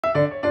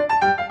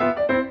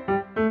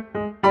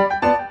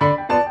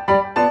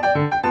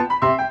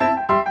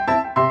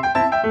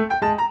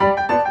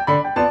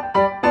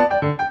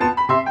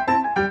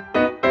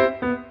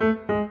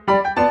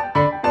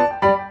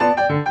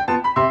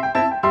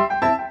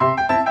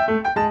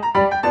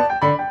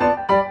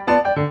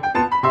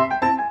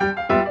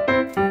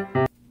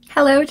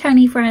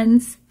tiny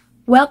friends.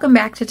 Welcome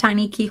back to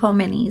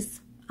TinyKeyHoleMinis.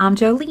 I'm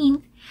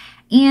Jolene,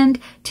 and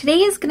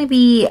today is going to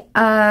be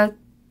a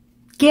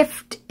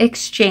gift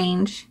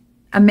exchange,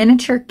 a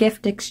miniature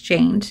gift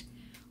exchange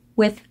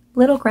with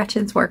Little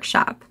Gretchen's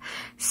workshop.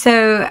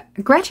 So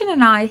Gretchen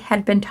and I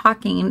had been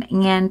talking,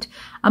 and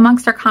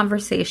amongst our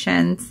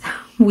conversations,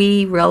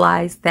 we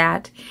realized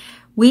that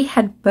we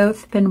had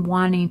both been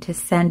wanting to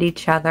send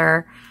each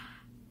other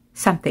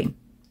something.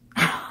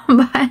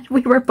 But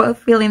we were both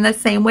feeling the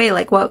same way,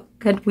 like what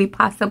could we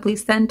possibly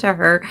send to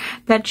her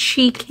that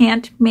she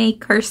can't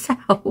make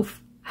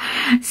herself?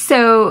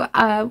 So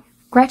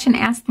Gretchen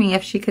asked me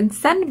if she could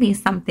send me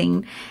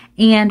something,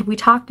 and we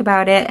talked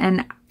about it,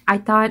 and I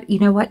thought, you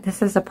know what,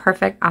 this is a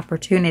perfect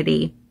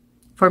opportunity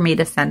for me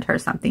to send her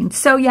something.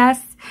 So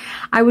yes,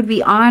 I would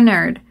be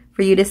honored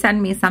for you to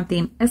send me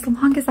something as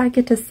long as I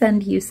get to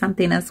send you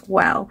something as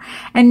well.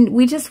 And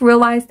we just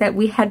realized that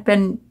we had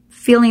been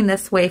feeling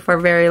this way for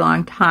a very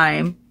long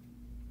time.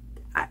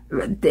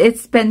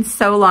 It's been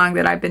so long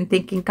that I've been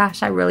thinking,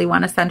 gosh, I really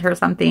want to send her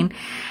something.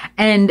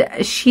 And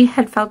she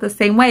had felt the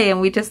same way, and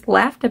we just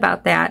laughed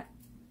about that.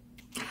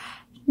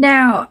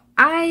 Now,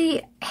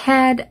 I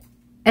had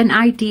an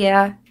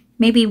idea,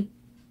 maybe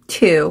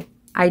two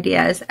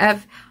ideas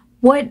of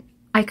what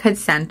I could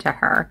send to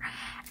her.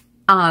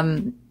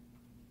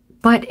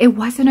 But it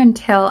wasn't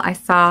until I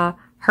saw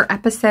her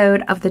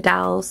episode of The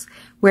Dolls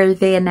where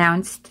they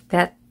announced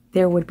that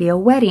there would be a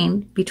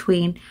wedding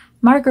between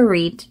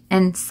Marguerite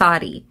and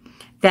Saudi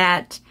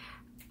that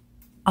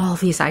all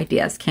these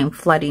ideas came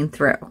flooding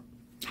through.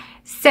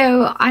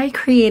 So I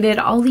created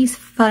all these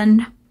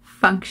fun,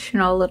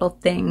 functional little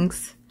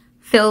things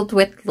filled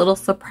with little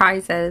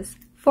surprises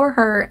for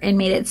her and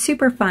made it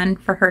super fun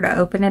for her to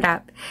open it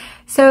up.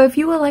 So if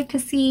you would like to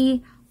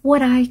see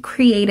what I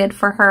created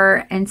for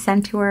her and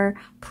sent to her,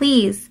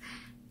 please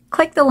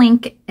click the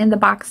link in the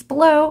box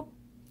below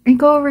and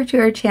go over to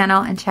her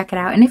channel and check it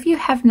out. And if you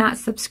have not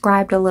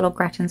subscribed to Little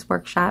Gretchen's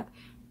workshop,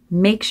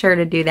 make sure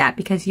to do that,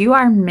 because you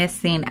are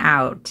missing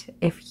out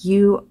if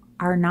you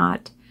are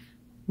not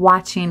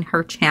watching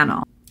her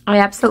channel. I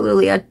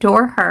absolutely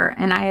adore her,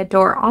 and I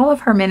adore all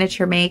of her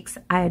miniature makes.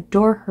 I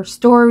adore her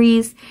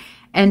stories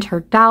and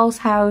her doll's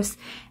house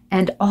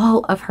and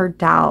all of her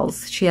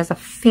dolls. She has a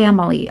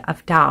family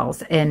of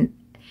dolls, and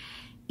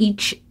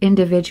each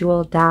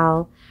individual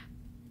doll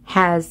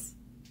has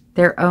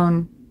their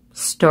own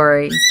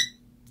story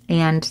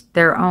and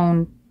their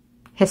own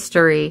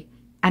history,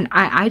 and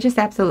I just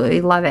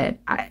absolutely love it.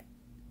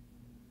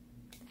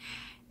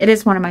 It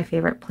is one of my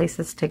favorite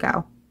places to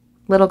go,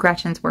 Little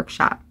Gretchen's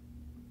workshop.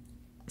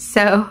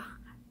 So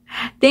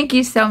thank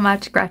you so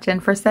much, Gretchen,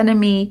 for sending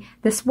me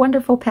this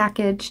wonderful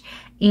package,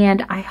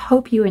 and I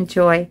hope you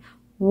enjoy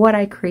what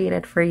I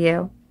created for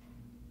you.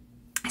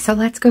 So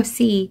let's go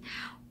see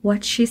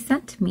what she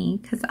sent to me,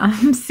 because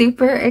I'm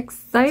super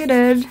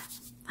excited.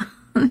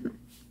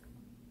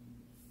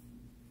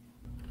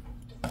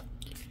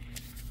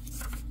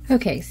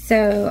 Okay,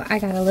 so I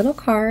got a little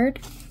card.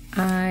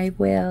 I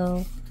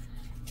will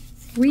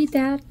read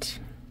that.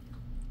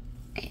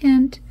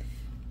 And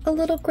a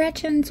Little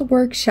Gretchen's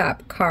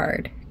workshop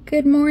card.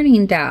 Good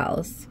morning,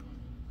 dolls.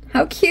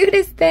 How cute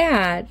is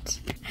that?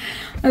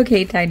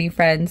 Okay, tiny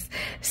friends.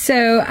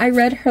 So I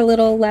read her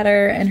little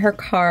letter and her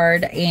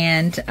card,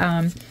 and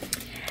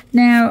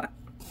now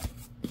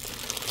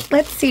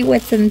let's see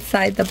what's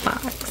inside the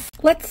box.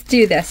 Let's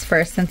do this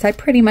first, since I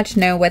pretty much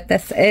know what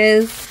this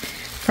is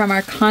from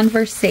our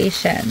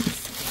conversations.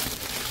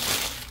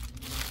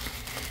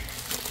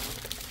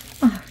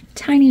 Oh,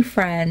 tiny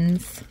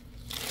friends.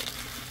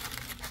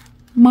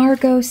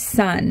 Margot's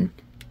son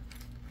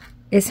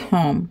is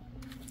home,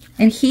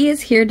 and he is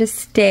here to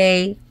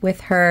stay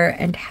with her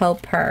and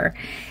help her.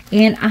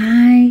 And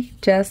I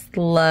just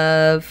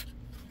love,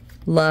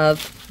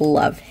 love,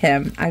 love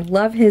him. I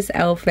love his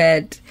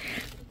outfit.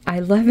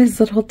 I love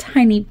his little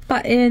tiny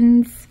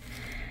buttons.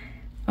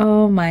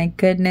 Oh my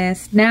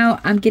goodness. Now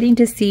I'm getting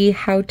to see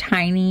how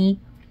tiny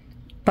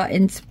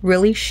buttons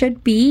really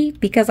should be,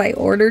 because I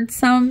ordered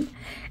some,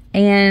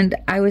 and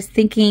I was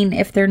thinking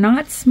if they're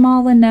not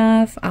small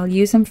enough, I'll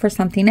use them for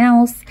something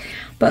else.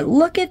 But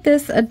look at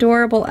this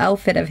adorable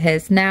outfit of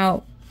his.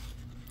 Now,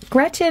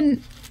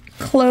 Gretchen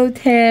clothed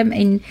him,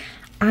 and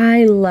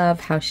I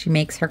love how she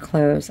makes her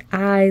clothes.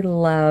 I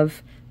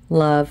love,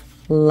 love,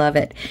 love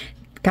it.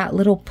 Got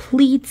little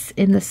pleats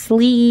in the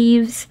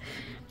sleeves,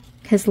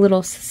 his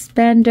little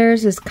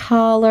suspenders, his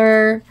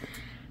collar.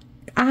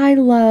 I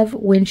love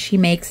when she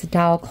makes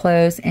doll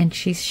clothes and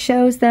she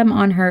shows them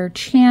on her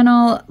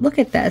channel. Look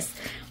at this,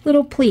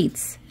 little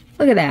pleats.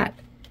 Look at that.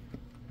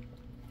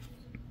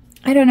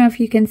 I don't know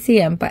if you can see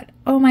him, but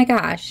oh my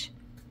gosh.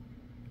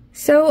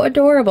 So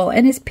adorable.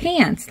 And his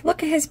pants,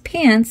 look at his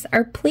pants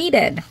are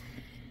pleated.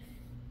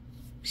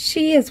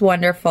 She is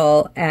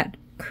wonderful at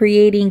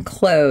creating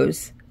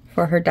clothes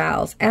for her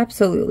dolls.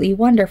 Absolutely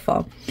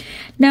wonderful.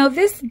 Now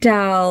this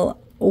doll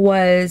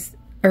was,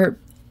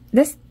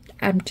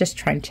 I'm just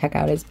trying to check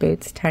out his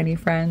boots, tiny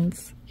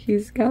friends.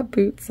 He's got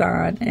boots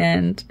on,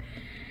 and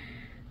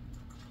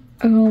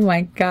oh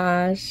my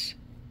gosh.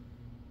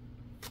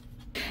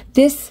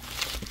 This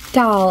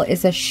doll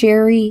is a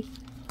Sherry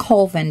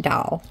Colvin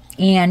doll.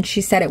 And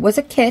she said it was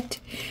a kit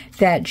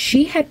that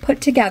she had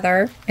put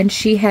together, and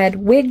she had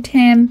wigged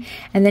him,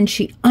 and then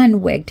she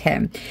unwigged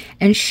him.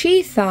 And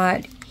she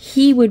thought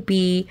he would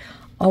be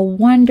a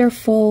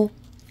wonderful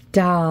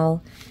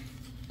doll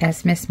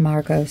as Miss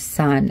Margot's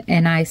son.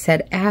 And I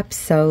said,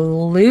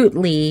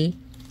 absolutely,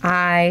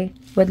 I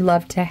would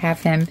love to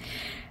have him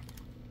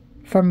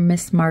for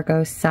Miss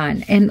Margot's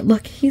son. And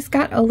look, he's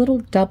got a little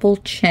double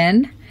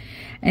chin.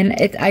 And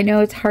I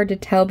know it's hard to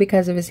tell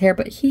because of his hair,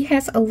 but he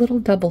has a little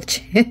double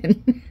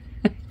chin.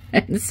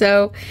 And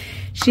so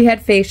she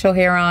had facial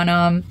hair on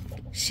him.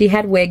 She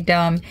had wigged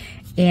him.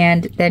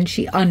 And then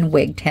she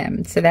unwigged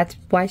him. So that's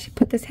why she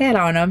put this hat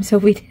on him, so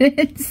we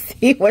didn't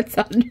see what's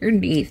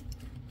underneath.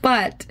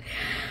 But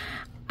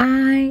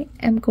I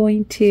am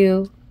going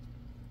to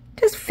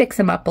just fix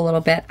him up a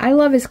little bit. I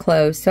love his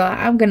clothes, so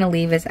I'm going to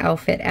leave his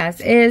outfit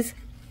as is.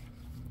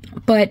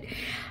 But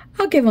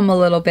I'll give him a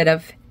little bit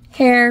of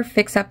hair,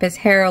 fix up his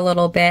hair a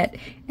little bit,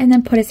 and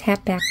then put his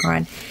hat back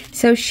on.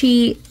 So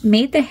she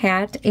made the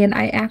hat, and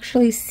I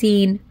actually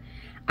seen,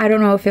 I don't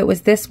know if it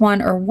was this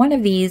one or one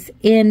of these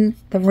in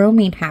the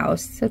roaming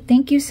house. So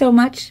thank you so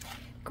much,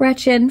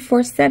 Gretchen,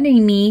 for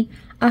sending me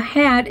a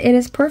hat. It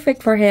is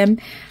perfect for him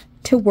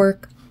to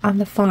work on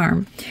the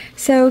farm.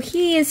 So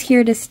he is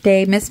here to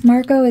stay. Miss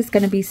Margot is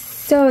going to be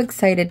so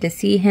excited to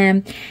see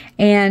him,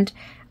 and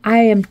I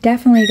am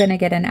definitely going to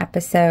get an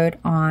episode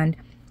on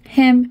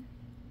him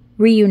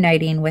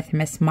reuniting with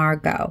Miss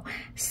Margot.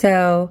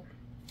 So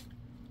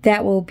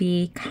that will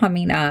be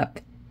coming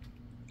up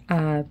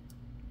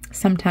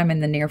sometime in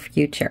the near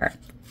future.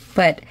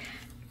 But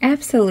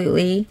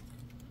absolutely,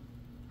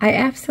 I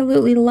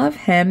absolutely love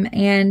him,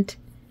 and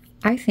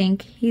I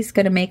think he's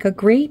going to make a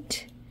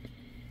great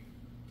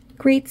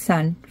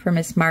son for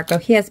Miss Margot.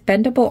 He has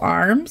bendable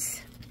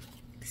arms,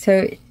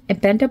 so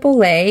bendable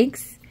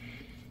legs.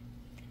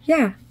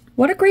 Yeah,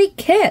 what a great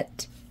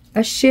kit.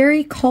 A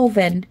Sherry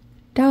Colvin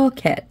doll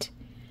kit.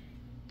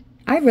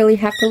 I really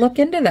have to look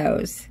into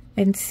those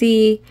and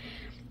see,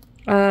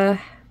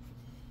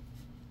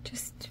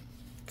 just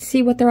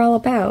see what they're all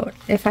about,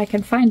 if I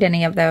can find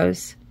any of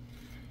those.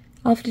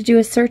 I'll have to do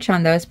a search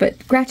on those.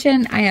 But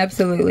Gretchen, I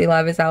absolutely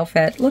love his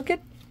outfit. Look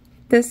at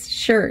this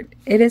shirt.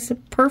 It is a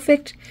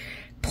perfect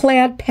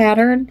plaid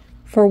pattern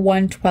for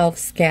 1/12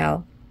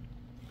 scale.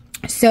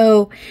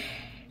 So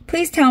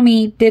please tell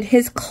me, did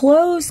his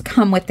clothes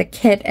come with the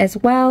kit as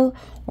well,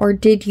 or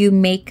did you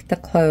make the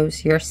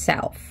clothes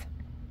yourself?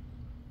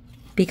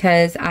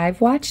 Because I've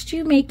watched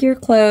you make your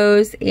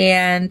clothes,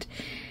 and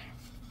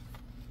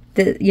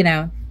you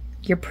know,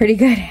 you're pretty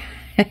good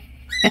at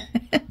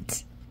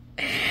it.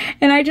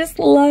 And I just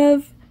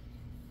love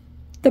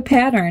the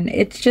pattern.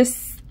 It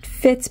just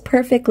fits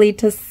perfectly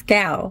to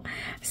scale.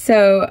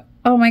 So,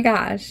 oh my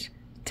gosh,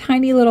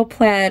 tiny little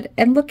plaid,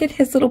 and look at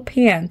his little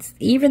pants.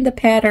 Even the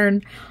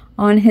pattern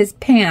on his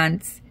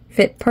pants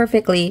fit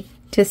perfectly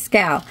to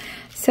scale.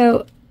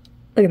 So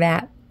look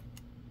at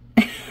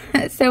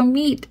that. So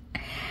meet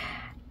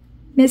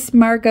Miss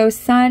Margot's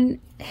son.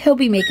 He'll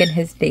be making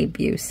his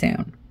debut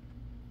soon.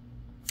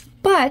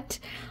 But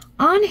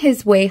on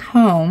his way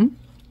home,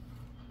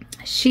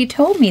 she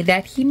told me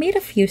that he made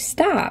a few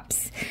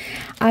stops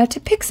to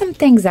pick some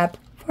things up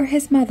for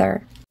his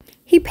mother.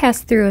 He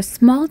passed through a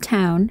small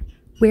town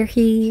where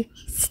he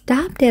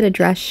stopped at a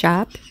dress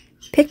shop,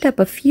 picked up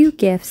a few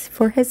gifts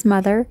for his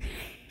mother,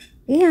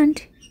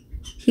 and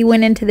he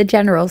went into the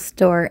general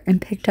store and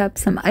picked up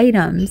some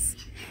items.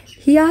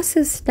 He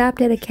also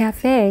stopped at a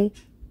cafe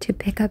to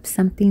pick up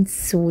something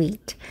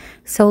sweet.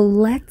 So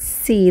let's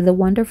see the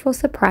wonderful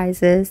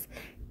surprises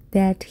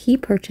that he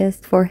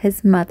purchased for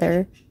his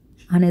mother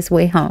on his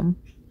way home.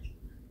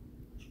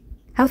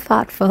 How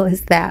thoughtful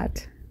is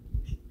that?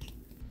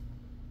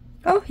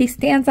 Oh, he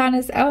stands on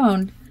his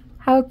own.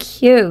 How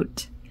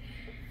cute.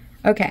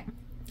 Okay,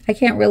 I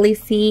can't really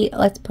see.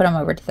 Let's put him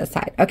over to the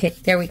side. Okay,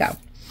 there we go.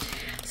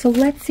 So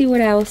let's see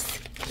what else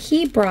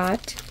he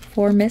brought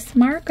for Miss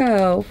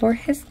Margot, for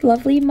his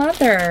lovely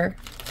mother.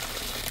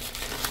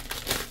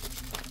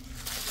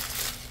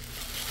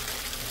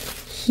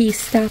 He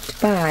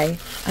stopped by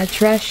a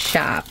dress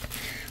shop.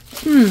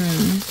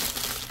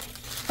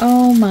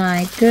 Oh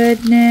my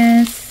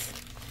goodness.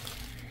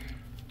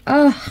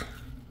 Oh,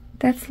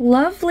 that's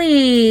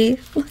lovely.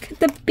 Look at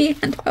the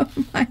band. Oh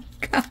my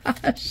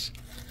gosh.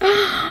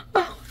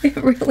 Oh, it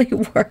really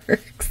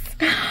works.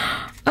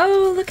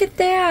 Oh, look at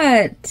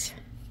that.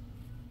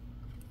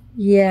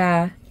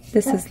 Yeah,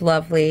 this is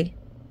lovely.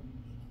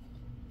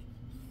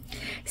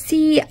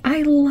 See,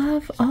 I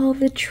love all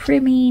the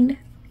trimming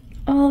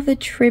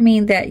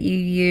that you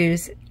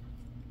use.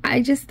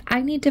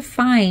 I need to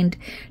find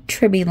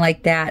trimming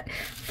like that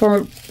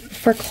for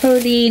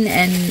clothing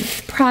and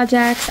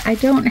projects. I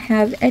don't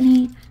have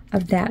any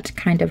of that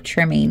kind of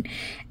trimming,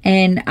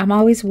 and I'm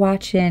always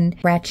watching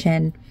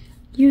Gretchen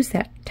use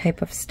that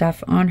type of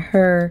stuff on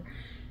her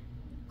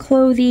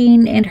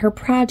clothing and her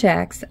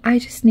projects. I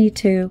just need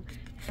to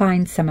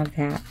find some of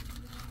that.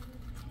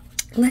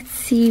 let's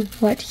see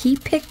what he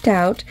picked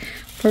out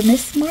for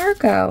Miss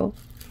Margot.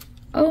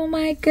 Oh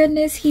my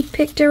goodness, he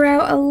picked her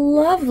out a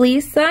lovely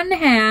sun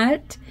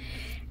hat.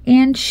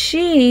 And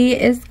she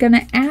is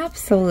gonna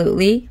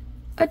absolutely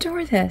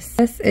adore this.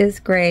 This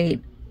is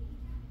great.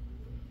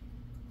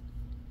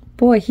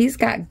 Boy, he's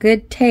got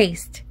good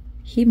taste.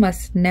 He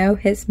must know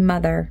his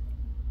mother,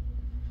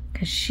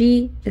 because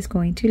she is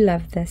going to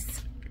love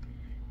this.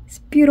 This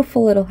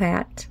beautiful little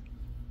hat.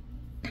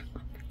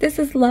 This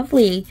is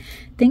lovely.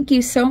 Thank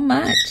you so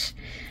much.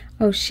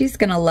 Oh, she's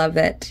gonna love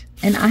it.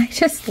 And I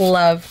just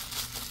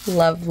love,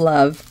 love,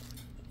 love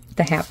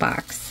the hat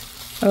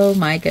box. Oh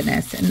my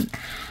goodness. And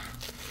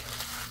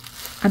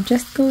I'm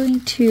just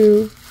going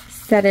to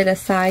set it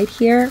aside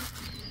here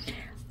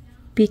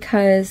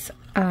because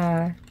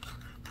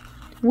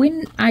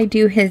when I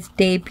do his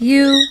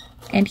debut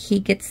and he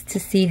gets to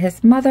see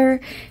his mother,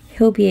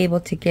 he'll be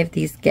able to give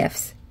these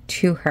gifts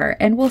to her,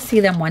 and we'll see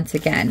them once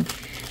again.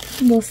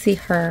 We'll see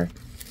her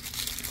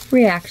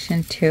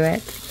reaction to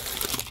it.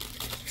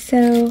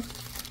 So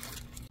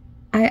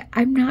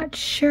I'm not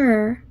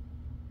sure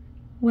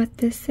what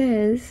this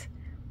is.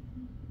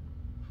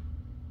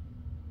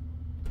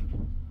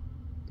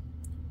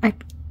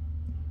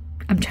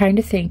 I'm trying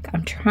to think.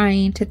 I'm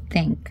trying to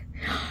think.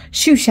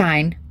 Shoe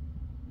shine.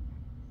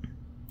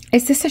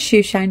 Is this a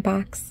shoe shine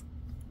box?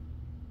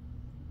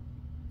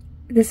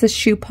 This is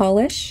shoe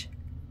polish.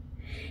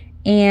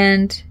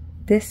 And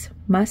this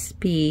must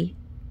be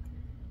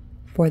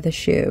for the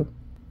shoe.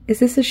 Is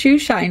this a shoe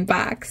shine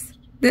box?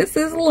 This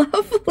is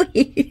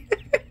lovely.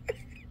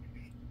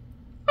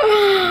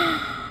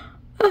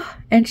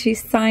 And she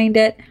signed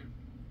it.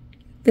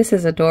 This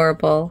is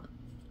adorable.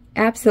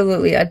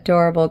 Absolutely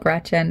adorable,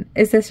 Gretchen.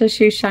 Is this a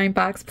shoe shine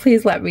box?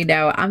 Please let me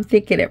know. I'm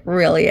thinking it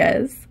really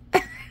is.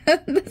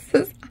 This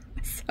is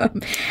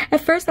awesome.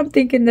 At first I'm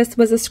thinking this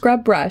was a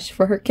scrub brush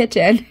for her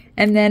kitchen,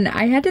 and then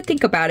I had to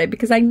think about it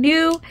because I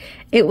knew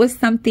it was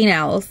something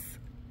else,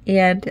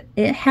 and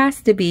it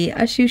has to be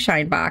a shoe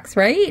shine box,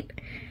 right?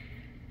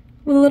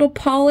 With a little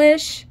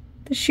polish,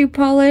 the shoe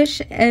polish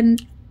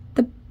and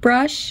the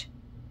brush.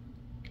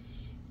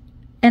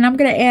 And I'm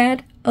gonna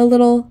add a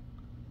little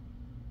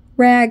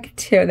rag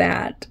to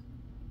that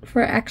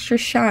for extra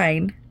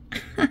shine.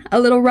 A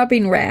little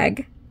rubbing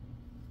rag.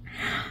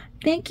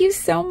 Thank you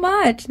so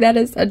much. That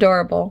is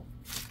adorable.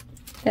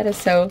 That is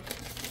so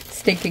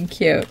stinking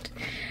cute.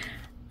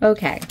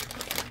 Okay,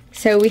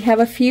 so we have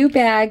a few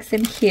bags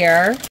in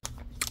here.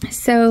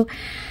 So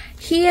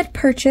he had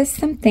purchased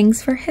some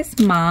things for his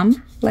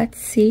mom. Let's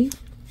see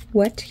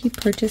what he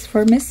purchased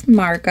for Miss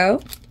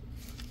Margot.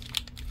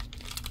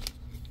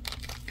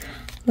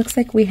 Looks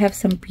like we have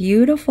some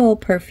beautiful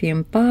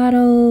perfume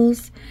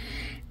bottles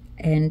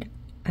and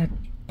a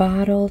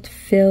bottle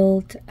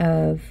filled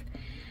of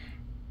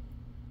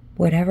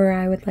whatever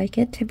I would like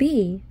it to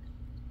be.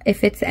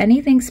 If it's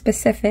anything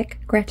specific,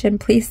 Gretchen,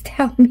 please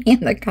tell me in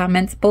the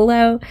comments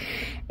below.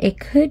 It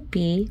could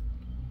be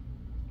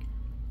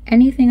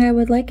anything I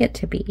would like it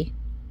to be.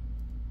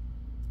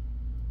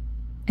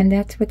 And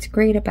that's what's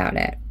great about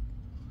it.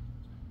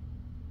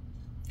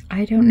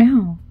 I don't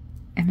know.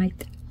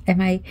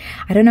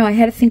 I don't know. I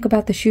had to think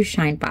about the shoe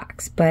shine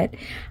box, but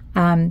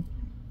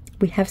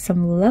we have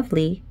some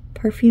lovely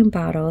perfume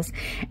bottles,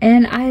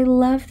 and I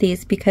love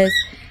these because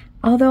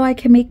although I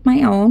can make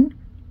my own,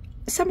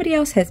 somebody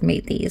else has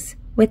made these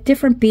with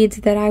different beads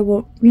that I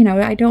will,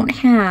 I don't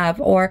have,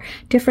 or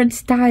different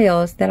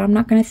styles that I'm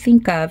not going to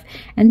think of.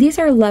 And these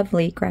are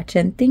lovely,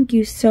 Gretchen. Thank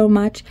you so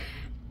much,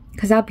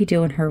 because I'll be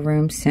doing her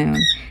room soon.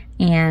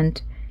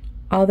 And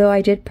although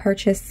I did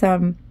purchase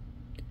some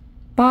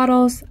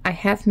bottles, I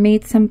have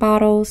made some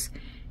bottles.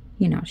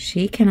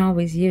 She can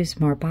always use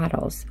more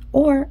bottles,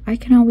 or I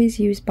can always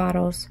use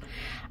bottles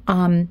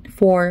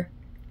for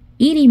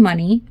Edie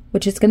money,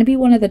 which is going to be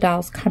one of the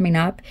dolls coming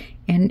up.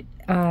 And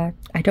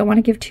I don't want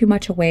to give too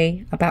much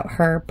away about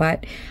her,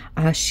 but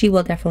she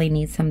will definitely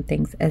need some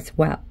things as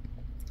well.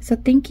 So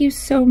thank you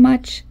so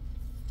much,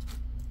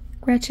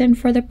 Gretchen,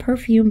 for the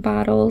perfume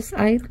bottles.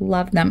 I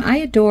love them. I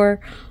adore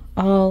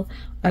all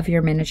of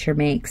your miniature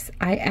makes.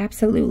 I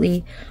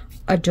absolutely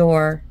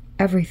adore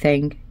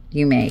everything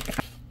you make.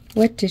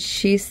 What did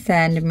she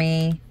send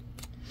me?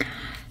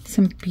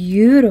 Some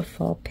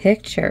beautiful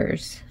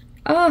pictures.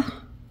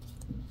 Oh,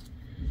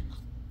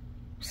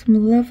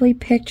 some lovely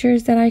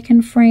pictures that I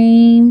can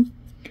frame.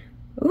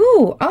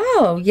 Ooh,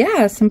 oh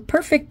yeah, some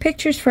perfect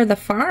pictures for the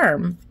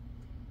farm.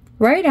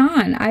 Right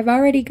on. I've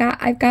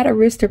got a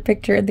rooster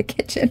picture in the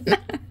kitchen.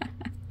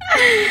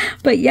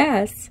 But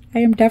yes, I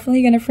am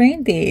definitely going to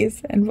frame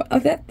these. And oh,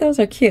 those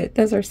are cute.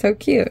 Those are so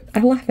cute. I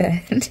love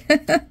it.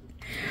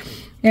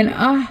 And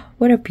oh,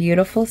 what a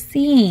beautiful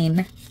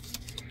scene.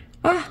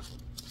 Oh,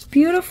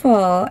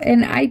 beautiful.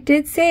 And I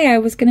did say I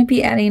was going to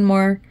be adding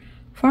more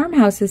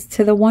farmhouses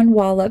to the one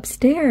wall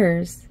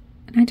upstairs.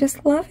 And I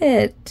just love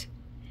it.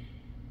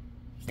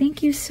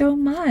 Thank you so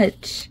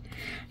much.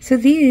 So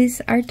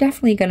these are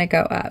definitely going to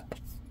go up.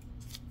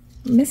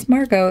 Miss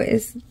Margot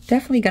is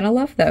definitely going to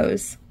love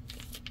those.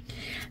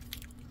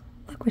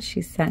 Look what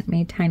she sent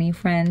me, tiny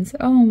friends.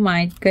 Oh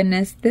my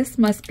goodness, this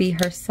must be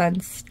her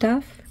son's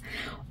stuff,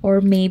 or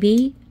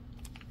maybe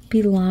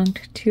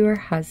belonged to her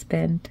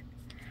husband.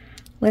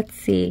 Let's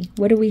see,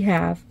 what do we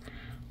have?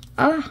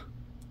 Ah,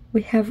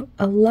 we have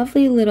a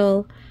lovely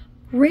little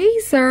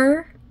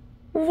razor.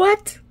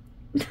 What?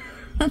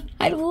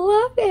 I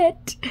love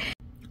it.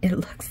 It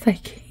looks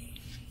like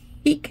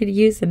he could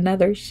use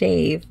another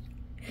shave,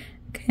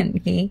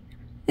 couldn't he?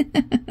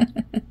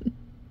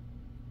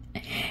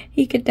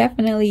 He could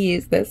definitely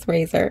use this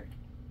razor.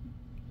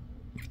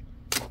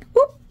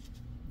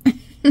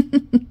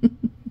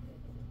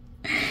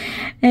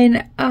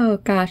 And oh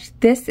gosh,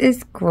 this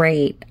is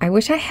great. I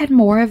wish I had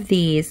more of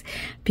these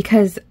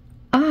because,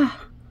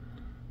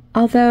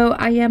 although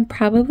I am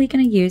probably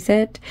going to use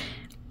it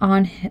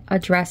on a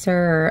dresser,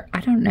 or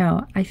I don't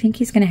know. I think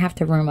he's going to have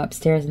to room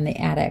upstairs in the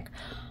attic.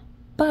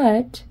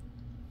 But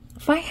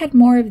if I had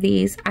more of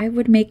these, I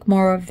would make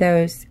more of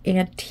those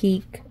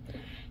antique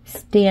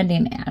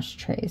standing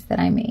ashtrays that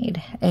I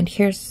made. And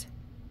here's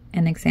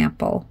an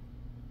example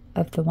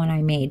of the one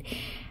I made.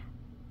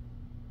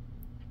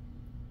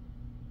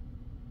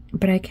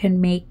 But I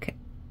can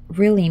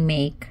really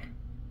make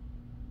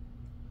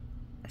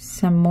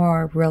some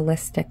more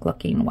realistic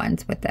looking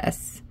ones with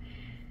this.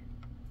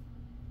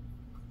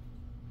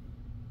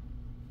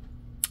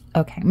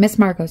 Okay, Miss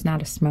Margot's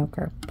not a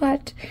smoker,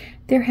 but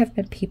there have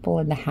been people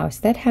in the house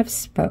that have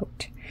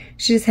smoked.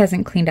 She just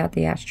hasn't cleaned out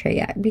the ashtray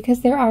yet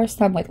because there are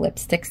some with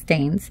lipstick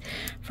stains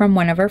from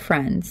one of her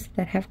friends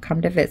that have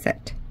come to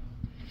visit.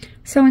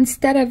 So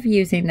instead of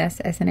using this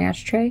as an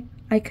ashtray,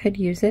 I could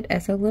use it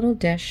as a little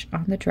dish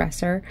on the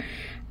dresser,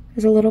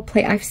 as a little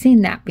plate. I've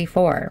seen that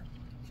before.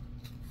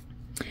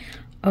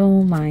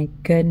 Oh my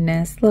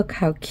goodness, look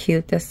how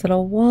cute this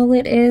little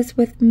wallet is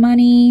with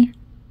money.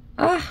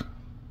 Ah,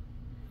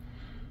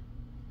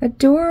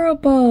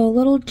 adorable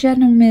little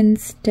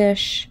gentleman's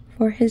dish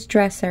for his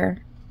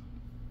dresser.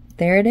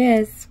 There it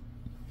is.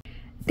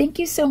 Thank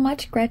you so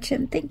much,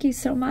 Gretchen. Thank you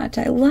so much.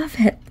 I love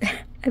it.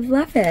 I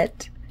love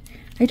it.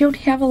 I don't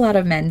have a lot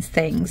of men's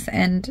things,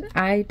 and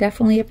I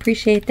definitely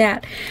appreciate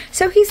that.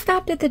 So he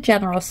stopped at the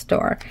general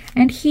store,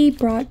 and he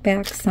brought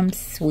back some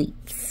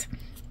sweets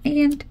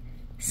and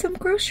some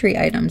grocery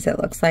items, it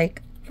looks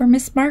like, for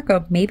Miss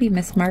Margot. Maybe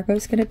Miss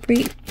Margot's going to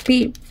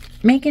be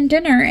making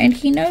dinner, and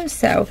he knows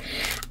so.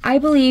 I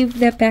believe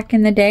that back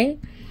in the day,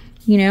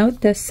 you know,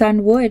 the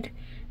son would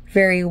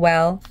very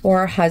well,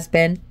 or a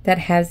husband that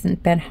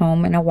hasn't been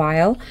home in a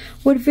while,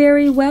 would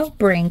very well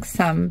bring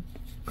some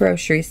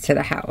groceries to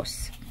the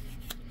house.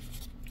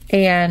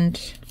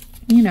 And,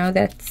 you know,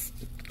 that's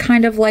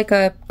kind of like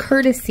a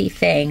courtesy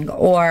thing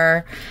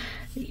or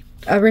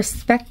a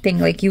respect thing.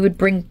 Like you would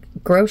bring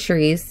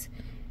groceries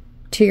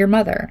to your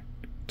mother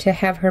to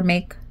have her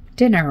make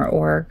dinner,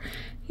 or,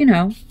 you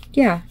know,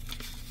 yeah,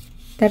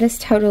 that is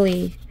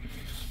totally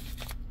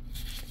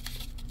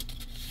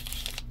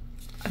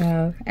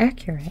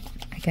accurate,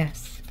 I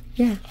guess.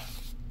 Yeah,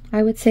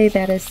 I would say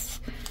that is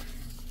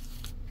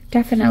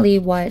definitely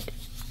what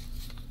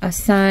a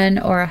son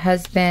or a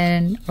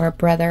husband or a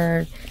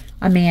brother,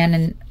 a man,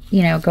 and,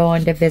 you know,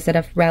 going to visit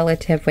a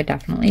relative would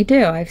definitely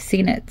do. I've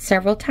seen it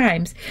several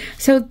times.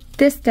 So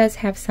this does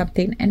have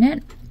something in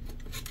it.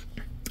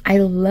 I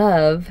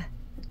love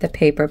the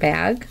paper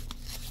bag.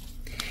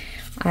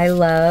 I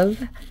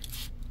love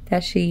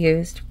that she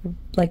used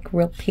like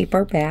real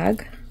paper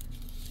bag.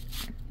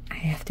 I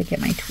have to get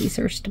my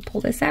tweezers to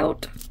pull this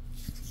out.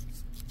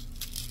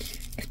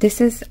 If this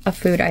is a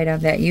food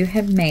item that you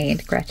have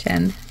made,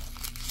 Gretchen,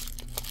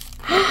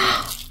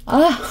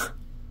 oh,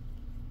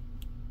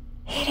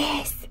 it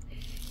is.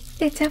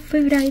 It's a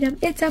food item.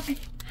 It's a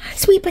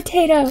sweet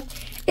potato.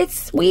 It's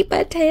sweet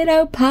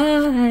potato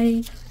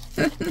pie.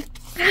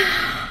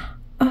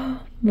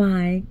 Oh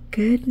my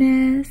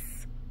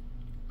goodness.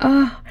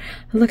 Oh,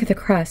 look at the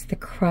crust. The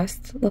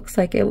crust looks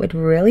like it would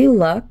really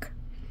look,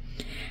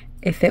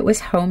 if it was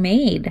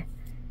homemade,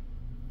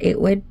 it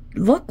would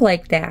look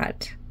like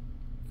that.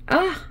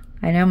 Oh,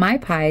 I know my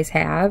pies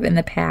have in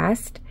the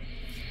past.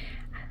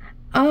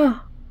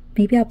 Oh,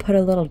 maybe I'll put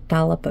a little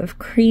dollop of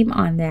cream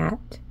on that.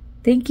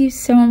 Thank you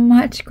so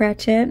much,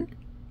 Gretchen.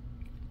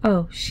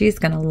 Oh, she's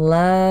going to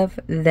love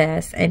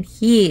this. And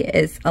he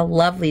is a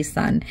lovely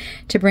son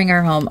to bring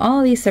her home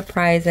all these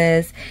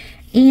surprises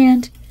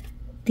and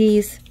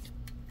these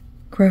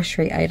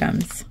grocery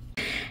items.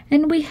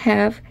 And we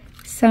have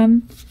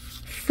some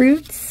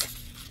fruits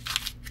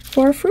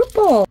for a fruit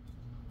bowl.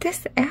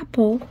 This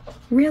apple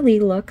really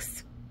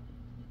looks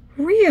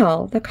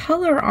real. The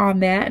color on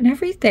that and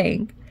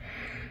everything.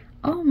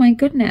 Oh my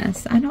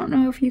goodness. I don't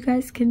know if you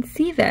guys can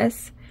see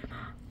this.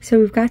 So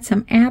we've got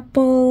some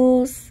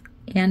apples,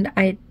 and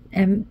I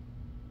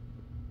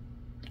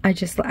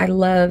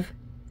love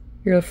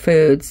your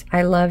foods.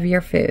 I love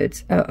your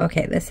foods. Oh,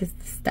 okay, this is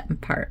the stem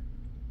part.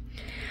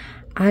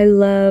 I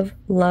love,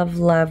 love,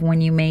 love when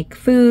you make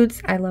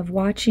foods. I love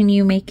watching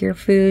you make your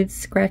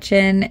foods,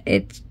 Gretchen.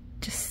 It's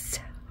just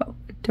so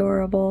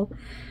adorable.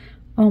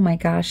 Oh my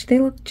gosh, they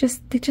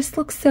just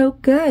look so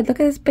good. Look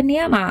at this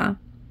banana.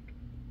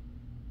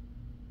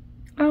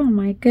 Oh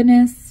my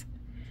goodness.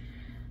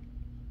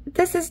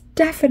 This is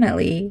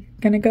definitely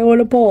gonna go in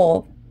a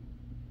bowl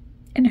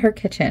in her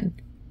kitchen.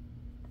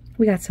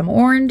 We got some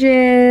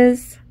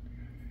oranges.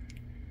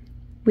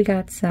 We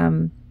got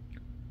a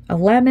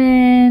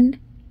lemon.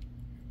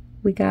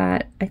 We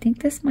got, I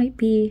think this might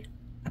be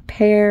a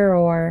pear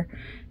or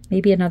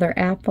maybe another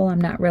apple.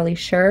 I'm not really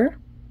sure.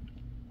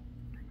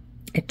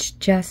 It's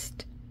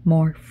just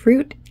more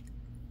fruit.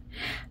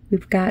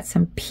 We've got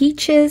some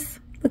peaches.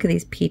 Look at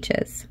these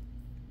peaches.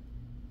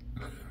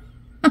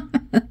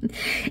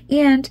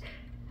 And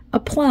a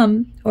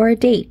plum or a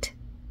date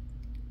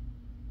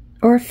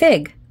or a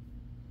fig.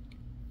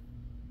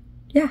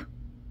 Yeah,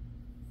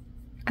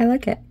 I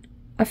like it.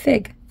 A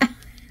fig.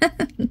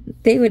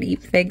 They would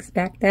eat figs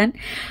back then.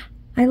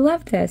 I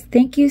love this.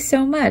 Thank you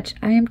so much.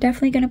 I am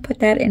definitely going to put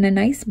that in a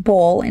nice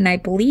bowl, and I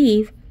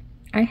believe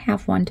I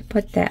have one to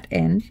put that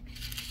in.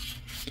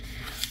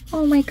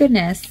 Oh my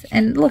goodness.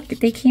 And look,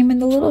 they came in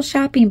the little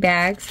shopping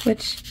bags,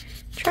 which,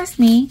 trust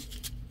me,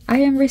 I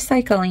am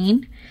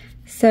recycling.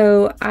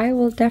 So I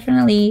will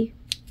definitely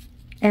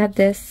add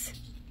this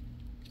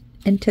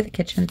into the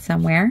kitchen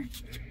somewhere.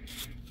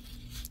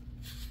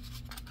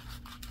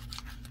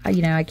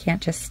 You know, I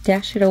can't just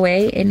stash it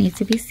away. It needs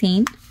to be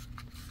seen.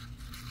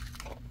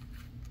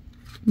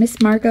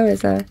 Miss Margot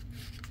is a,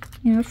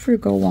 you know,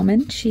 frugal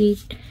woman. She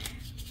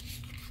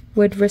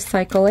would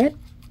recycle it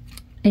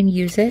and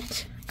use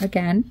it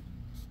again.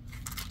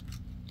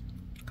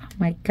 Oh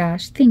my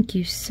gosh, thank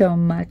you so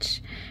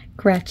much,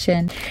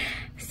 Gretchen.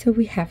 So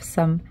we have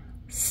some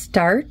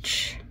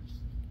starch.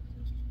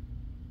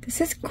 This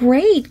is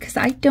great because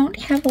I don't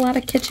have a lot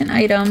of kitchen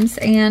items,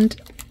 and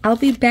I'll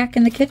be back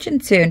in the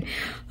kitchen soon.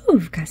 Oh,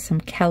 we've got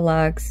some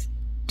Kellogg's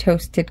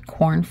toasted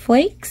corn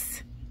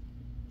flakes.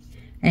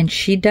 And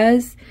she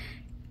does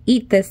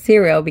eat this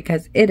cereal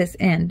because it is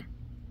in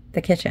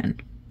the kitchen.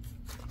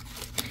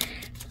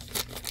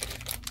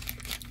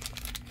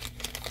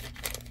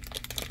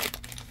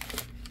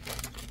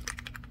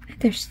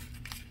 There's,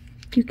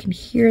 you can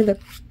hear the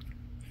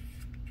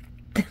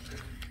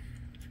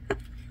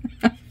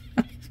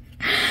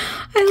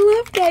I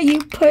love that you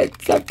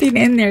put something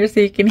in there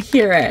so you can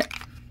hear it.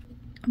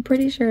 I'm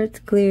pretty sure it's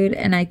glued,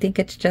 and I think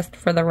it's just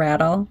for the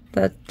rattle,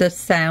 the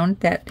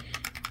sound that,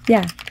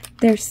 yeah,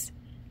 there's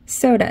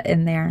soda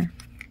in there.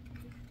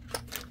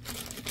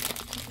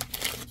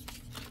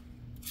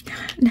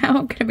 Now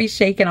I'm going to be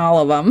shaking all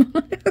of them.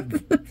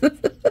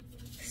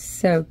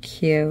 So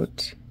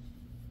cute.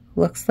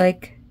 Looks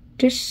like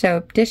dish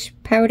soap, dish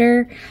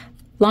powder,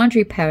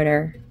 laundry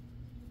powder.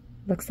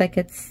 Looks like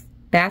it's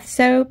bath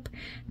soap,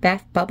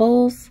 bath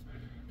bubbles.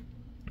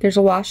 There's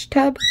a wash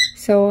tub,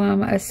 so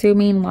I'm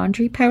assuming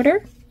laundry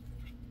powder.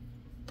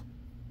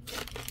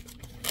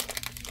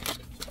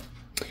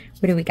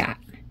 What do we got?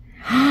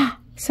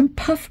 Some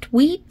puffed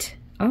wheat.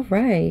 All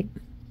right.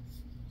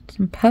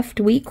 Some puffed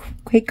wheat,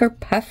 Quaker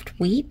puffed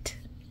wheat.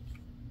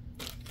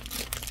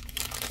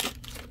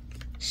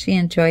 She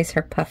enjoys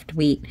her puffed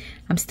wheat.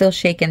 I'm still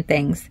shaking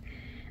things.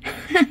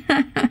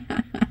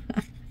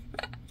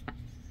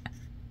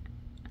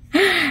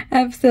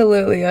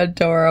 Absolutely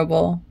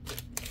adorable.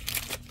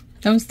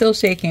 I'm still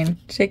shaking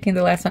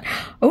the last one.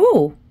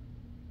 Oh,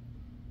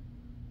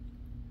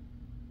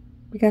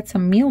 we got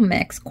some meal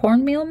mix,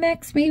 cornmeal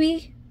mix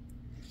maybe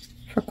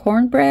for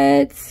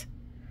cornbreads.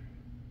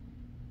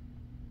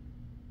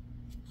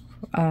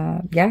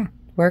 Yeah,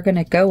 we're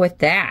gonna go with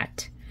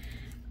that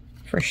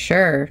for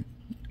sure.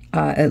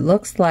 It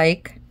looks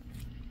like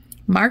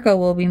Margot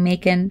will be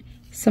making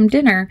some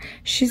dinner.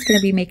 She's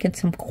gonna be making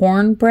some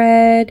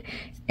cornbread,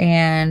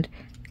 and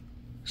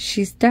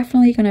she's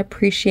definitely gonna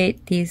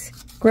appreciate these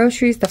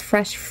groceries, the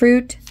fresh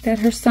fruit that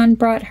her son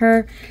brought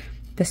her,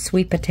 the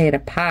sweet potato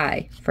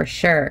pie for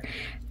sure.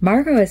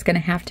 Margot is gonna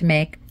have to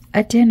make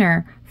a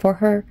dinner for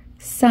her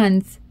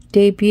son's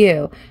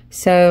debut,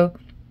 so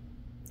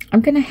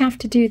I'm gonna have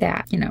to do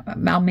that. You know,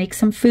 I'll make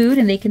some food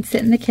and they can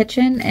sit in the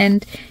kitchen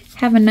and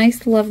have a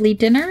nice lovely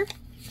dinner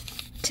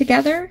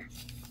together.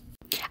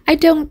 I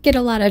don't get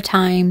a lot of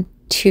time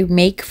to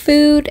make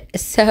food,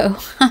 so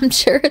I'm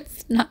sure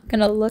it's not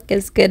gonna look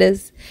as good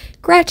as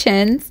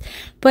Gretchen's,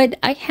 but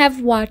I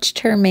have watched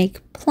her make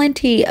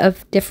plenty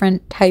of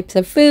different types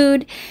of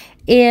food,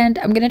 and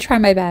I'm gonna try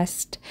my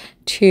best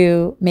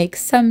to make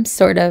some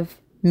sort of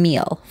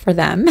meal for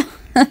them.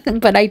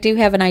 But I do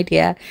have an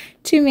idea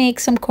to make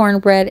some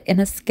cornbread in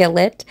a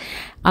skillet,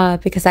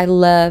 because I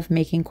love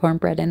making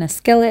cornbread in a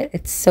skillet.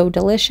 It's so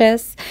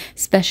delicious,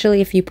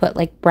 especially if you put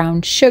like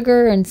brown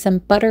sugar and some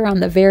butter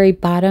on the very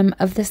bottom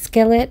of the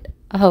skillet.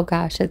 Oh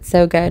gosh, it's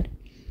so good.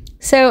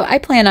 So I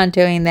plan on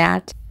doing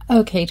that.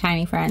 Okay,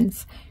 tiny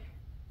friends,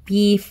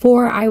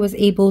 before I was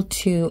able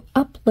to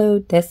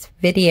upload this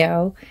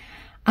video,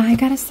 I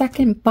got a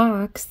second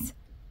box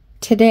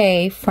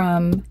today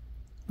from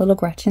Little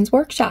Gretchen's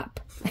workshop.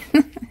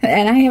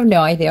 And I have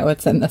no idea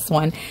what's in this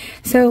one.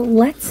 So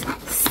let's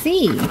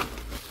see.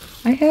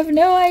 I have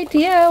no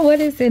idea what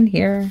is in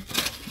here.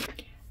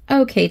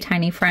 Okay,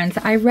 tiny friends,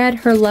 I read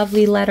her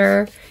lovely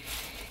letter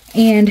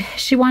and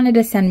she wanted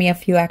to send me a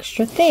few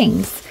extra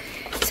things.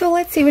 So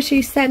let's see what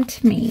she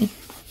sent me.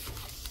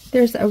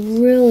 There's a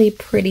really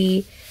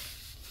pretty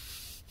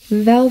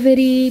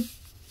velvety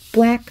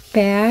black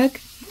bag.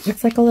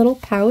 It's like a little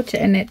pouch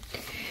and it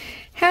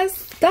has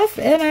stuff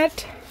in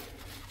it.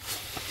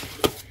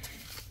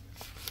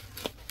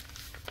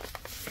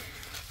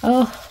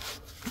 Oh,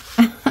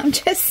 I'm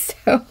just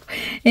so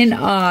in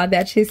awe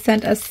that she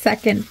sent a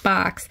second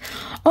box.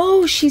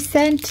 Oh, she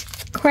sent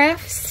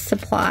craft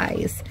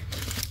supplies.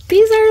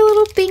 These are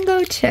little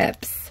bingo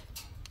chips.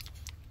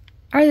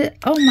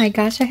 Oh my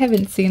gosh, I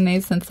haven't seen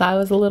these since I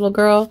was a little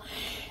girl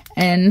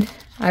and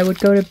I would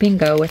go to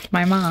bingo with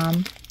my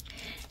mom.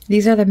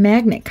 These are the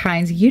magnet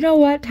kinds. You know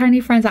what,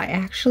 tiny friends? I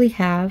actually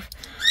have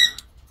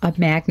a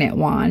magnet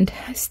wand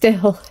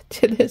still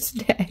to this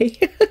day.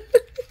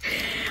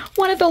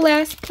 One of the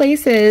last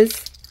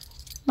places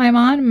my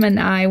mom and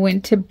I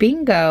went to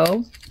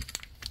bingo,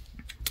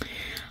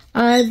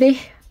 they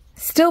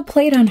still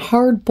played on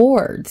hard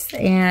boards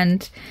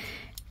and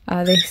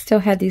they still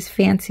had these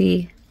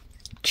fancy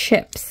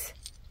chips.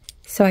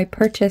 So I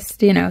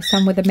purchased, you know,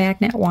 some with a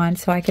magnet wand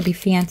so I could be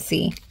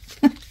fancy.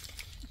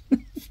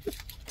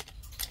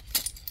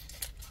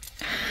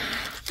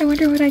 I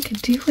wonder what I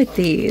could do with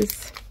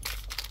these.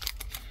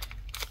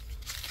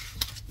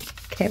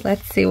 Okay,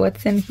 let's see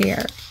what's in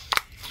here.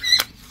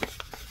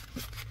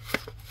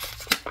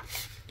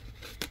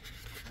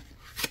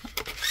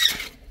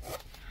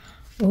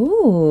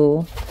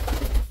 Ooh.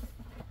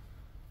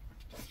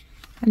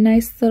 A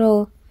nice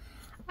little,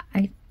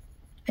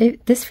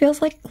 this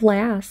feels like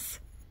glass.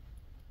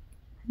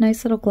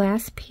 Nice little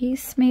glass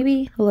piece,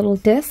 maybe. A little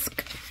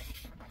disc.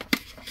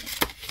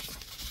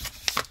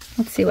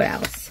 Let's see what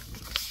else.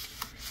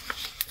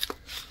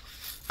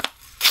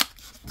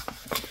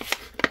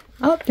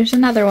 Oh, there's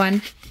another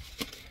one.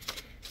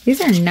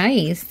 These are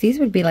nice. These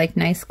would be like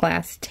nice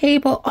glass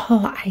table.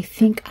 Oh, I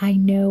think I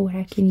know what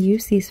I can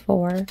use these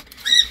for.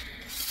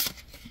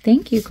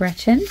 Thank you,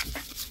 Gretchen.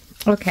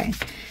 Okay,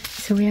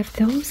 so we have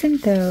those and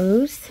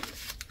those.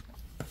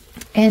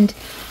 And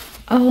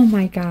oh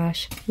my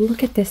gosh,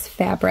 look at this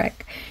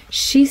fabric.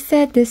 She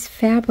said this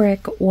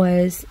fabric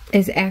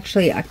is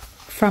actually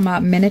from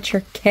a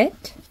miniature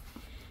kit.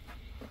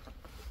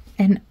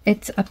 And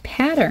it's a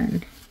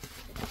pattern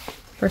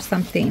for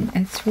something.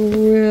 It's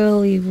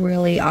really,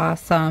 really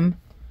awesome.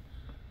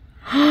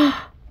 Is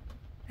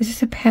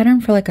this a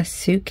pattern for like a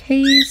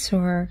suitcase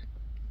or?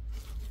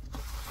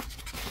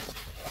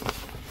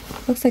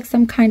 Looks like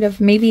some kind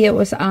of, maybe it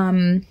was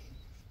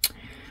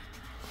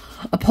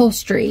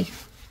upholstery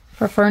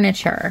for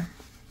furniture.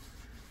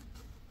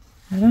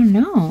 I don't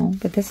know,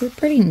 but this is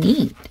pretty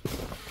neat.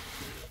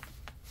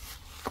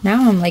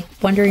 Now I'm like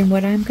wondering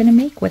what I'm gonna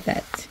make with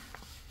it.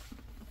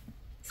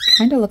 It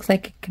kind of looks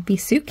like it could be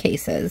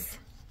suitcases.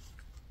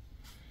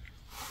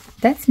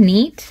 That's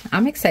neat.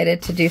 I'm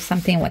excited to do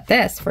something with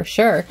this for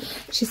sure.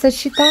 She said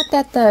she thought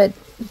that the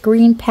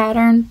green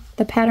pattern,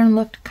 the pattern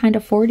looked kind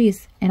of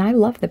 40s, and I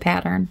love the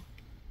pattern.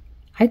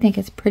 I think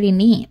it's pretty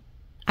neat.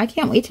 I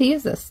can't wait to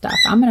use this stuff.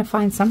 I'm going to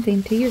find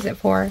something to use it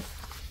for.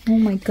 Oh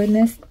my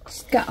goodness.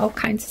 She's got all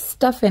kinds of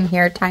stuff in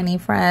here, tiny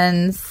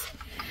friends.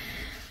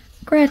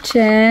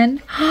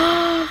 Gretchen.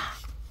 Oh,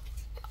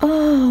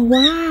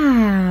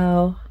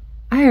 wow.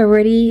 I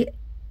already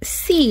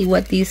see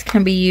what these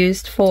can be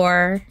used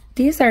for.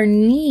 These are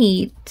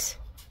neat.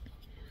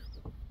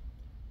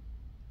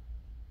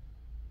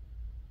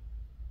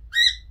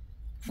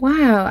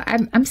 Wow,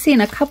 I'm seeing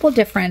a couple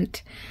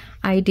different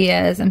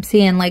ideas. I'm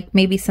seeing like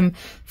maybe some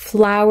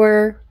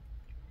flower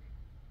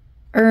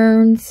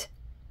urns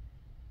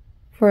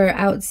for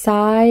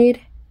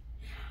outside.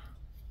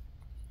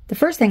 The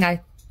first thing I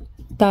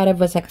thought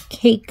of was like a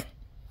cake,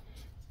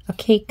 I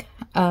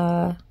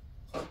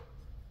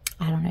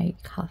don't know what you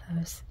call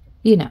those.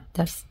 You know,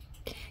 those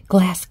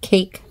glass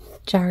cake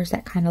jars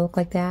that kind of look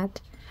like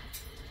that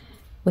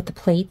with the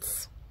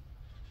plates.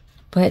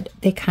 But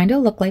they kind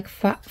of look like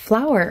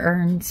flower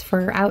urns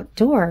for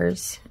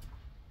outdoors.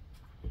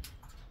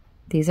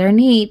 These are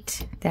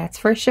neat, that's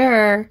for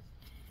sure.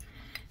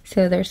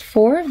 So there's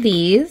 4 of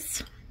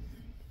these.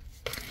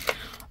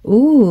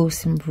 Ooh,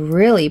 some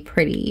really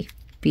pretty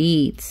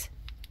beads.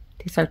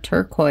 These are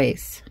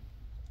turquoise.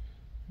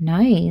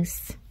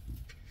 Nice.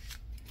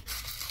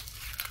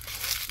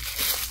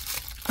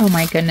 Oh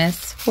my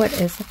goodness, what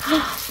is it?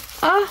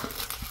 Oh,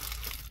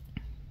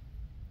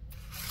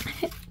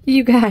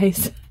 you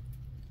guys.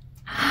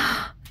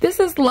 This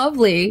is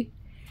lovely.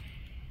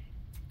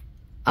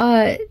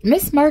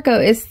 Miss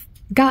Margot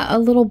got a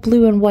little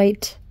blue and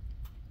white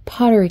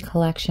pottery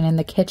collection in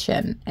the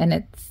kitchen. And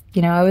it's,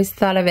 you know, I always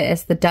thought of it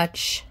as the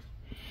Dutch,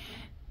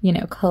 you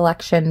know,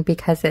 collection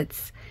because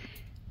it's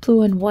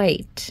blue and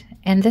white.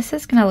 And this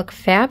is going to look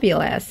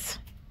fabulous.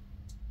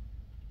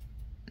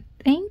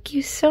 Thank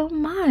you so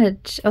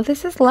much. Oh,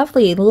 this is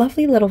lovely.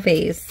 Lovely little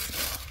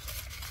vase.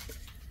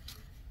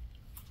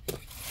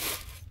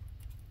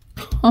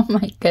 Oh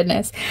my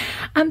goodness.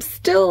 I'm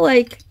still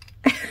like,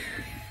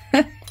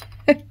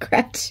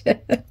 Gretchen.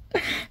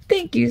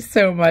 Thank you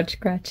so much,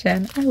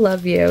 Gretchen. I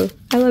love you.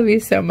 I love you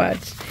so much.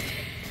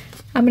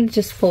 I'm going to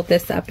just fold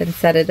this up and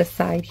set it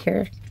aside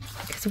here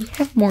because we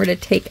have more to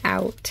take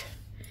out.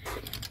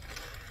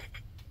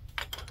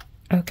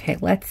 Okay,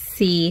 let's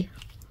see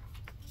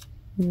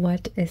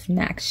what is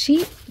next.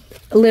 She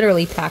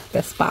literally packed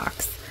this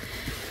box.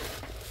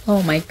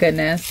 Oh my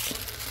goodness.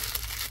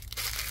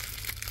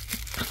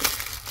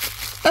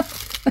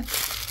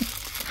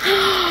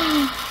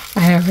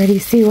 I already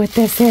see what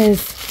this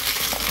is.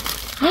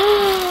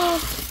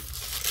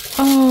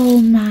 Oh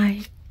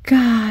my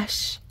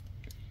gosh.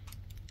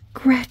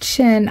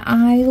 Gretchen,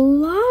 I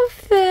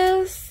love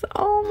this.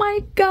 Oh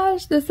my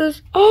gosh, this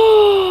is,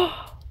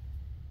 oh,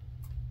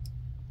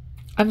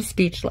 I'm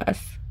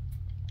speechless.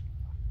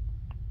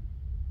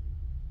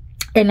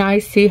 And I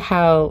see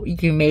how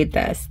you made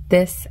this.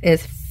 This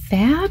is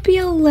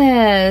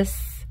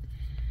fabulous.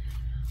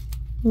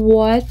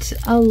 What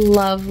a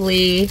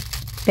lovely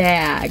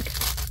bag.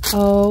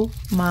 Oh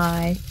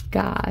my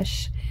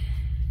gosh.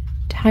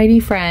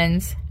 Tiny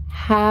friends,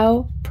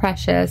 how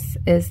precious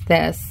is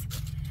this?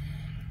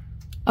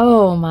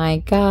 Oh my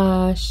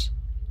gosh.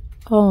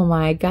 Oh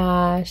my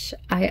gosh.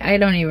 I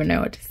don't even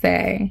know what to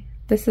say.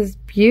 This is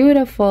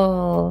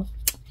beautiful.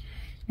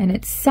 And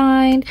it's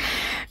signed.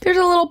 There's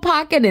a little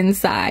pocket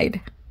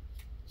inside.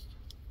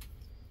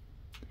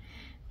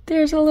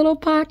 There's a little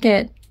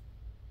pocket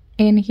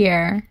in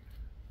here.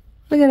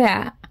 Look at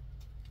that.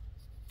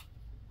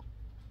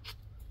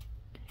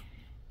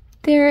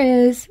 There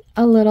is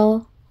a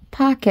little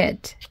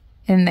pocket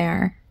in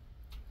there.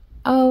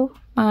 Oh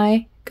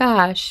my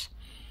gosh.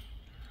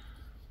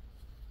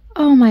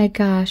 Oh my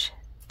gosh.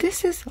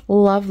 This is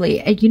lovely.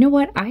 And you know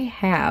what? I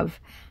have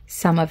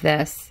some of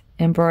this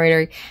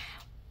embroidery.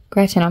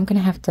 Gretchen, I'm going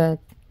to have to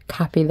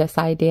copy this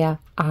idea.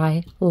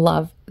 I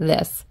love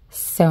this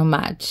so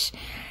much.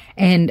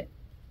 And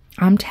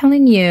I'm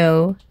telling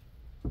you,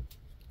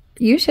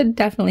 you should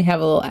definitely have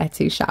a little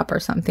Etsy shop or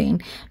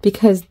something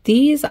because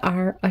these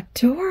are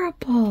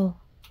adorable.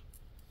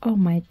 Oh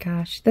my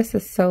gosh, this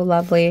is so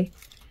lovely.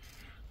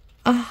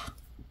 Oh,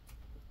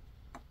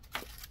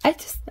 I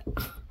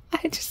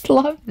just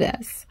love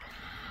this.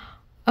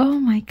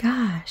 Oh my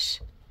gosh.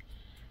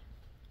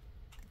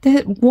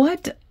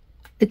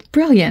 It's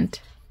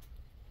brilliant.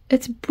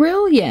 It's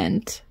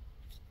brilliant.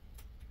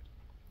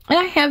 And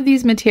I have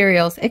these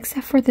materials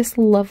except for this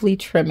lovely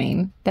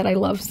trimming that I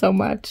love so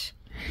much.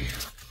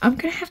 I'm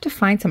going to have to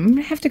find some. I'm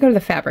going to have to go to the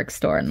fabric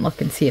store and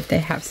look and see if they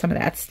have some of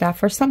that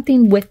stuff or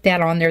something with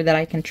that on there that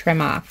I can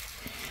trim off.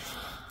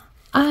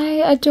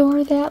 I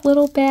adore that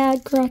little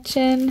bag,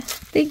 Gretchen.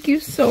 Thank you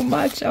so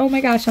much. Oh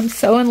my gosh, I'm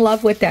so in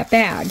love with that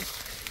bag.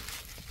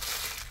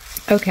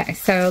 Okay,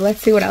 so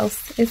let's see what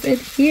else is in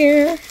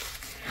here.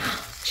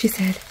 She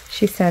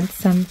said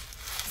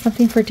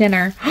something for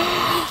dinner.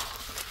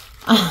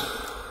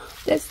 Oh,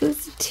 this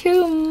is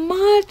too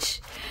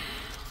much.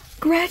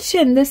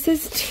 Gretchen, this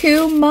is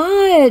too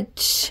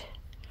much.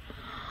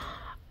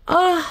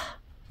 Ah,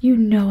 you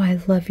know I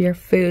love your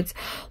foods.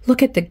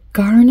 Look at the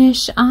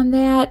garnish on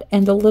that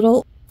and the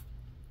little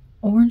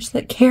orange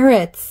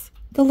carrots.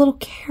 The little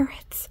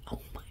carrots.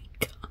 Oh my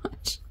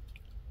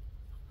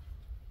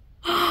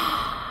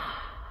gosh.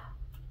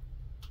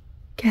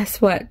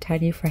 Guess what,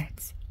 tiny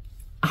friends?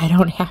 I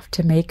don't have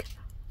to make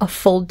a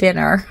full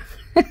dinner.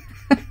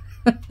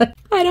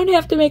 I don't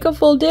have to make a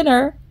full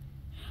dinner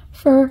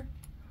for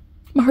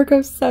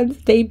Margot's son's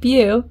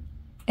debut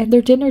and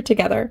their dinner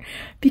together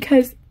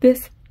because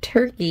this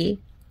turkey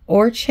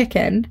or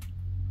chicken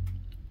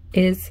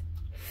is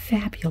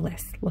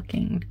fabulous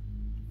looking.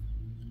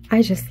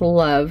 I just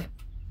love,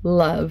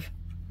 love,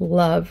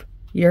 love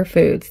your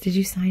foods. Did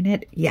you sign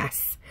it?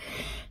 Yes.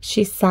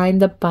 She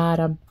signed the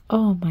bottom.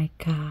 Oh my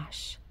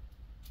gosh.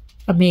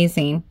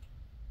 Amazing.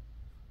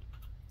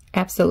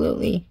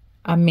 Absolutely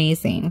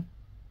amazing.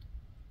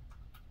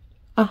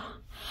 Oh,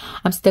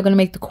 I'm still going to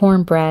make the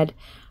cornbread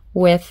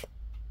with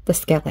the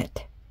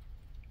skillet.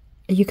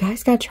 You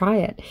guys got to try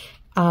it.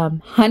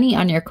 Honey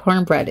on your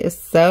cornbread is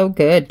so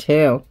good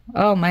too.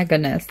 Oh my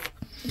goodness.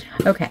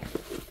 Okay.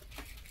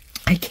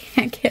 I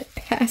can't get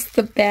past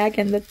the bag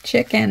and the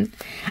chicken.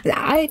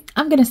 I'm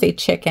going to say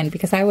chicken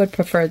because I would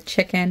prefer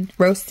chicken,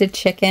 roasted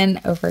chicken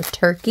over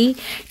turkey.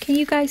 Can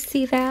you guys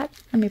see that?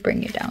 Let me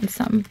bring you down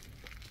some.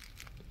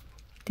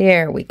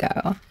 There we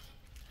go.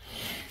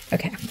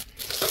 Okay.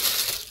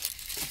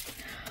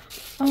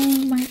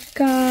 Oh my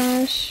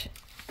gosh.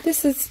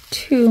 This is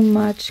too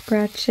much,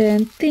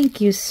 Gretchen. Thank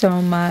you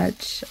so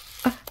much.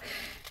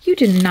 You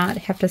did not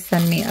have to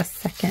send me a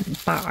second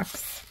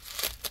box.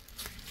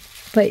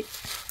 But,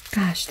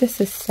 gosh, this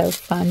is so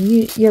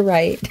fun. You're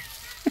right.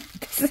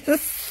 This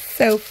is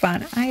so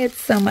fun. I had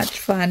so much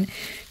fun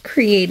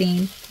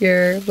creating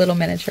your little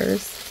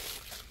miniatures.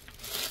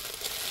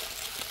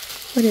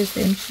 What is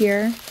in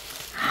here?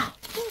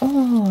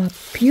 Oh,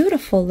 a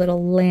beautiful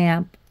little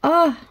lamp.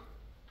 Oh,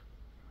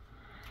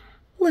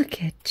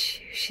 look at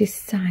you. She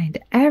signed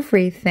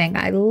everything.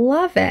 I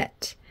love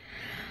it.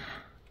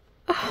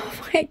 Oh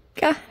my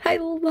God. I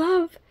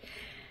love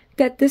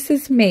that this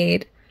is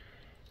made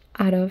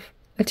out of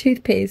a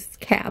toothpaste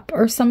cap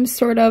or some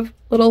sort of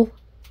little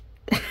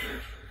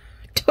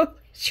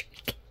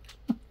toiletry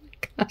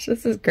gosh,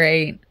 this is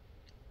great.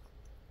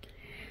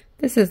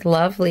 This is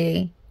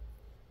lovely.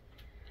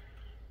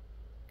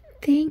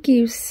 Thank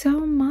you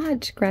so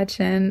much,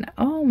 Gretchen.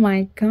 Oh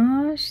my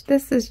gosh,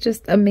 this is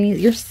just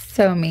amazing. You're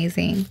so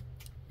amazing.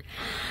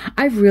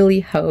 I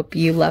really hope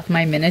you love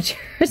my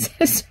miniatures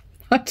as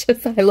much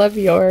as I love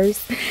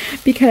yours,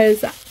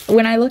 because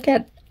when I look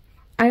at,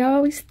 I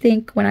always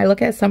think when I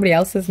look at somebody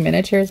else's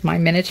miniatures, my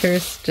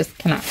miniatures just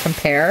cannot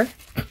compare.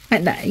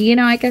 And that, you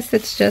know, I guess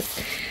it's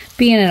just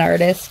being an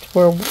artist,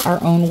 we're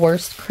our own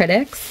worst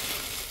critics.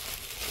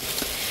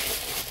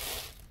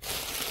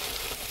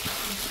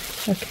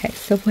 Okay,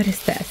 so what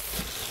is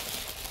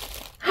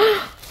this?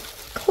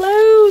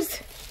 Clothes!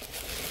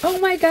 Oh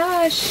my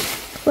gosh,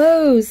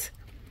 clothes.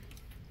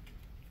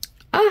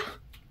 Ah!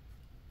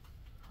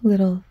 A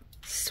little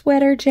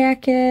sweater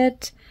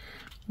jacket,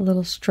 a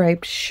little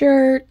striped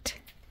shirt,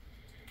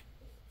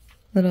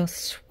 little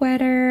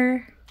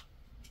sweater,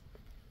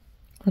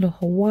 little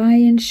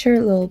Hawaiian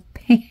shirt, little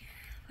pants.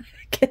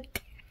 Look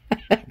at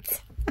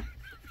that.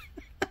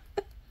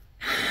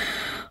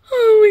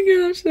 Oh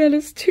my gosh, that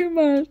is too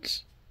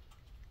much.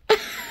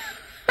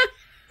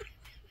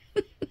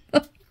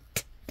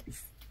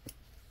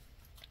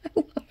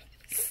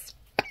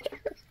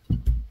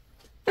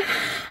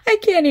 I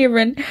can't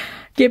even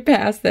get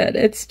past it.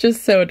 It's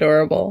just so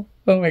adorable.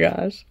 Oh my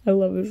gosh. I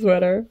love this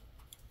sweater.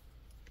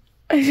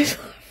 I just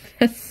love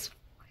this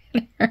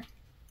sweater.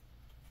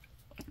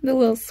 The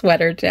little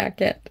sweater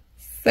jacket.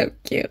 So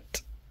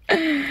cute.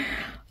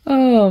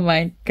 Oh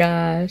my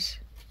gosh.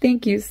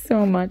 Thank you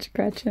so much,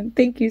 Gretchen.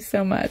 Thank you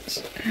so much.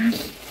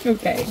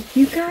 Okay,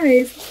 you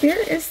guys,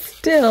 there is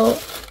still...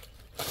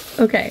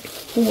 Okay,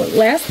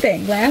 last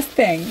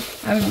thing.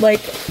 I'm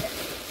like,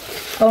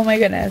 oh my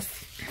goodness.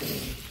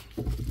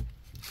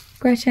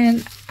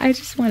 Gretchen, I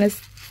just want to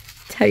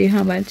tell you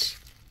how much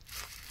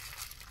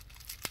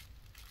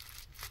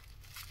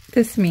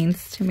this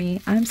means to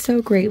me. I'm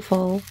so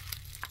grateful.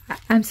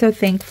 I'm so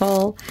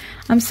thankful.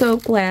 I'm so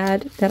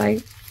glad that I,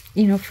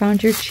 you know,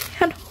 found your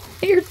channel.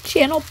 Your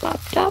channel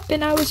popped up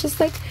and I was just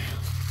like,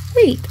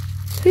 wait,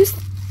 who's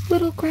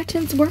Little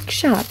Gretchen's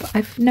Workshop?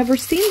 I've never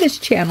seen this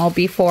channel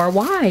before.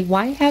 Why?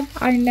 Why have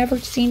I never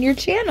seen your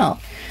channel?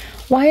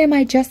 Why am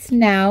I just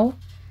now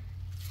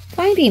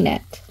finding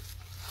it?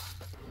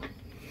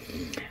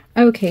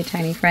 Okay,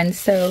 tiny friends,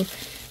 so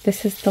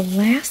this is the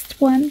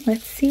last one.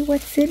 Let's see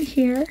what's in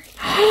here.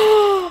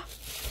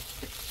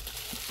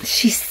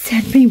 She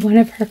sent me one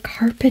of her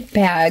carpet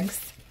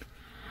bags.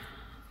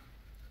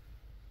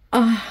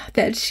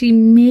 That she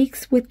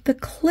makes with the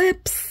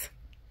clips.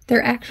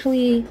 They're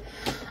actually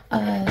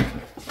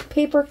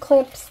paper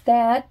clips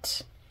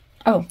that...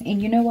 Oh,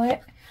 and you know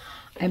what?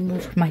 I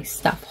moved my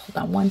stuff. Hold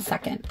on one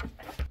second.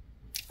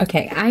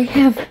 Okay, I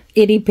have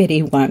itty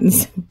bitty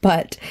ones,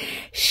 but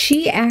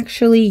she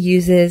actually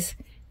uses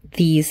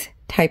these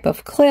type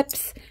of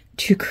clips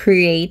to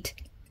create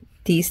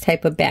these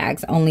type of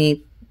bags,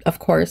 only of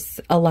course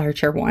a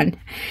larger one.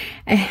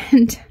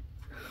 And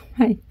oh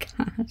my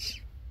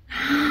gosh,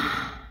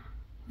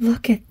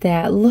 look at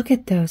that. Look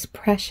at those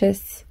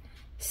precious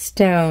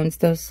stones,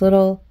 those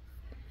little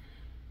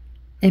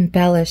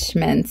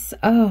embellishments.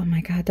 Oh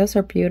my God, those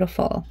are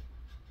beautiful.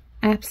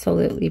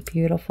 Absolutely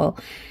beautiful.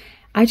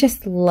 I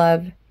just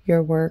love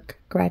your work,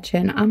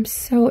 Gretchen. I'm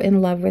so in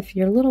love with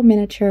your little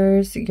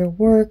miniatures, your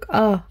work.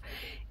 Oh,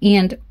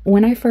 and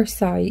when I first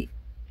saw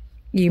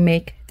you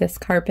make this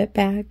carpet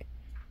bag,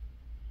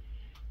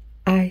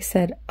 I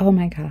said, oh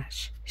my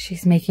gosh,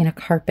 she's making a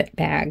carpet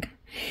bag.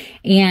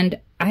 And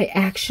I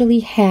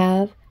actually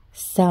have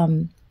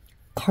some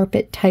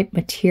carpet type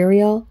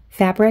material,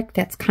 fabric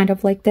that's kind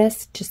of like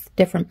this, just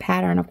different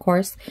pattern, of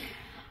course,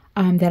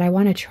 that I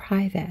want to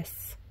try this.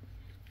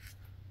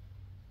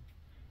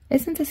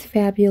 Isn't this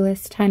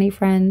fabulous, tiny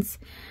friends?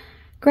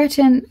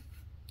 Gretchen,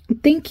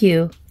 thank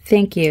you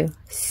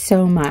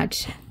so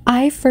much.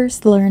 I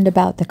first learned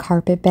about the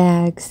carpet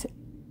bags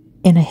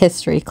in a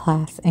history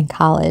class in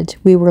college.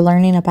 We were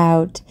learning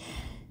about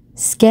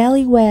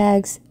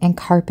scallywags and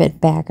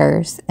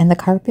carpetbaggers, and the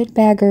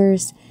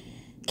carpetbaggers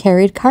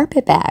carried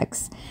carpet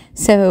bags.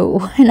 So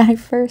when I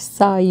first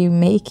saw you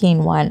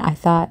making one, I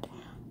thought,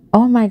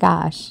 oh my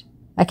gosh,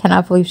 I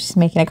cannot believe she's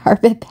making a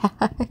carpet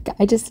bag.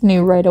 I just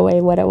knew right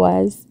away what it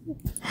was.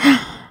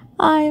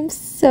 I'm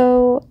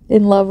so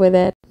in love with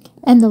it.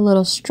 And the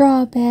little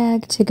straw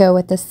bag to go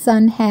with the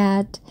sun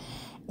hat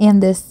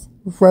and this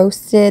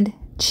roasted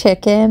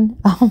chicken.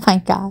 Oh my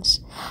gosh.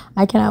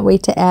 I cannot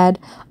wait to add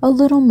a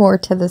little more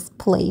to this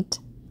plate.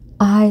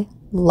 I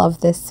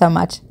love this so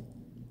much.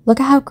 Look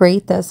at how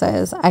great this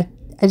is. I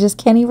just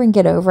can't even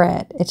get over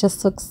it. It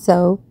just looks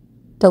so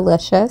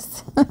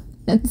delicious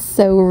and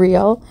so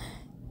real.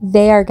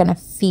 They are going to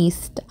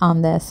feast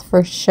on this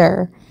for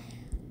sure.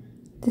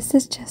 This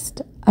is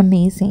just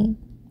amazing.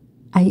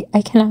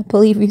 I cannot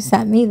believe you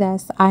sent me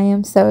this. I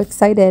am so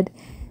excited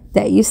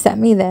that you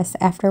sent me this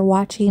after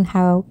watching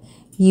how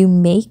you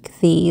make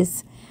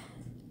these.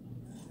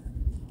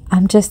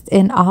 I'm just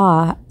in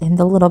awe in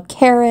the little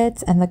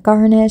carrots and the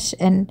garnish,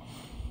 and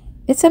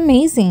it's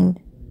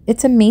amazing.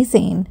 It's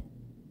amazing.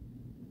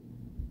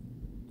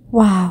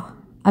 Wow,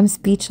 I'm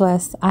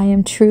speechless. I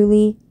am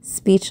truly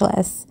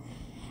speechless.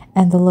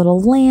 And the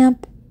little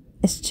lamp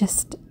is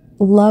just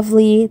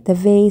lovely. The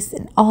vase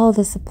and all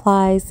the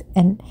supplies.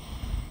 And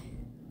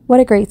what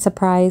a great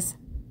surprise.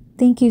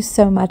 Thank you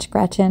so much,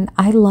 Gretchen.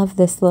 I love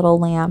this little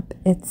lamp.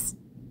 It's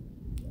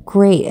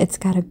great. It's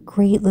got a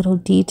great little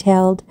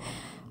detailed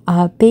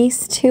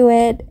base to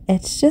it.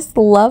 It's just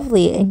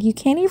lovely. And you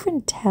can't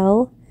even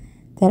tell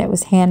that it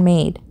was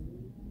handmade.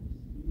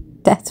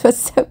 That's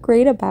what's so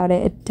great about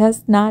it. It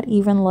does not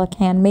even look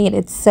handmade.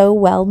 It's so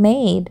well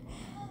made.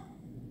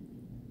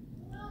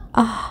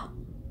 Ah,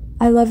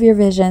 I love your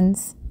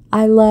visions.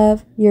 I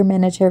love your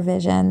miniature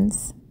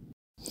visions.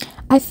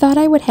 I thought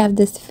I would have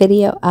this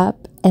video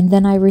up, and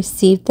then I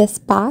received this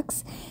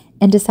box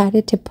and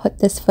decided to put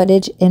this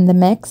footage in the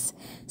mix.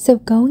 So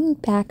going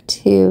back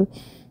to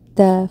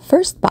the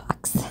first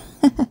box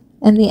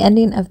and the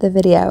ending of the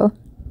video.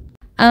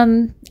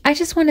 I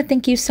just want to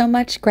thank you so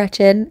much,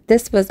 Gretchen.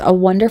 This was a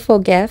wonderful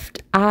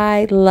gift.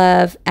 I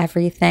love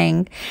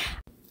everything.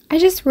 I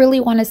just really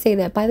want to say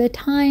that by the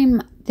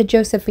time the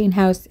Josephine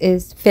house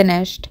is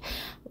finished,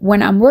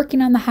 when I'm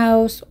working on the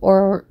house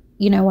or,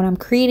 you know, when I'm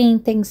creating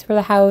things for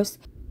the house,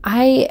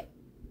 I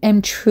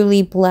am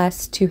truly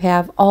blessed to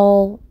have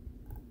all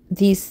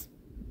these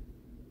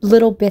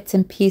little bits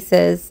and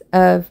pieces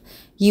of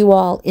you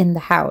all in the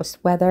house,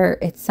 whether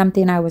it's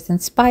something I was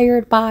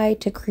inspired by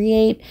to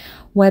create,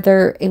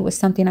 whether it was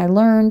something I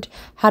learned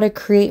how to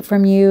create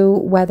from you,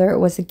 whether it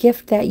was a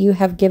gift that you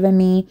have given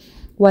me,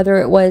 whether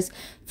it was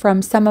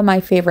from some of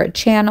my favorite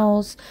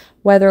channels,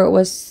 whether it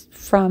was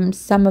from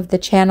some of the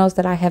channels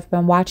that I have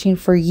been watching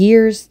for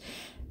years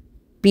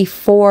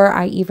before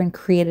I even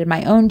created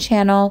my own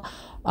channel.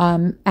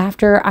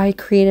 After I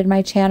created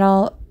my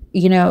channel,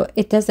 you know,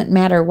 it doesn't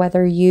matter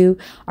whether you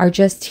are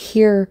just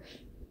here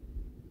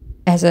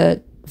as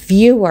a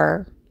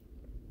viewer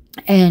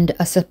and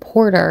a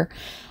supporter.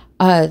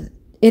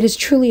 It is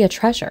truly a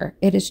treasure.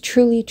 It is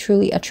truly,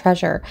 truly a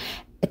treasure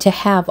to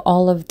have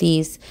all of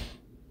these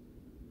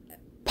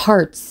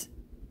parts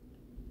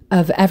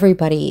of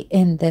everybody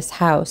in this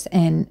house.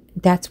 And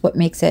that's what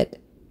makes it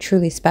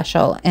truly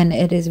special. And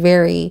it is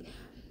very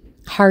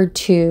hard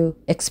to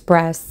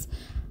express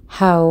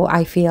how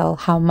I feel,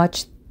 how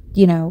much,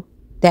 you know,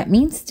 that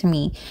means to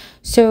me.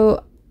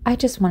 So I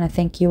just want to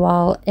thank you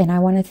all. And I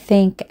want to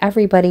thank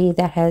everybody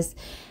that has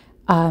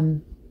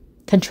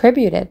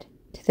contributed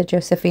to the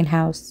Josephine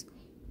house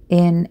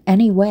in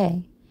any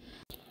way.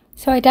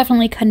 So I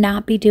definitely could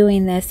not be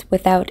doing this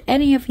without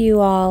any of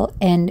you all.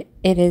 And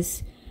it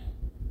is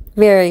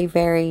very,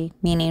 very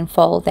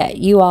meaningful that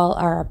you all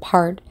are a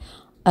part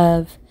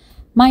of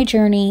my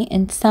journey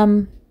in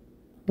some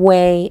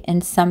way,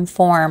 in some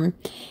form.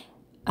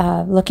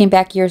 Looking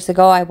back years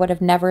ago, I would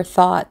have never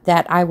thought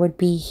that I would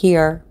be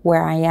here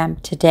where I am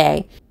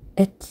today.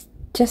 It's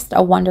just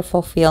a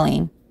wonderful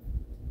feeling.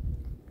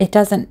 It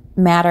doesn't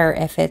matter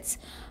if it's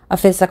a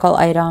physical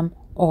item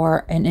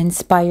or an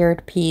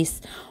inspired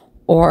piece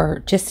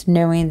or just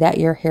knowing that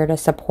you're here to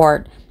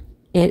support.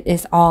 It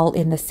is all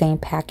in the same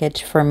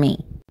package for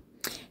me.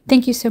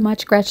 Thank you so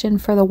much, Gretchen,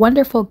 for the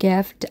wonderful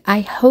gift.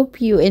 I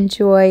hope you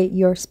enjoy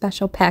your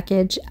special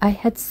package. I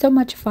had so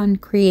much fun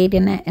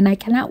creating it, and I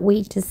cannot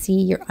wait to see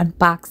your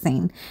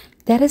unboxing.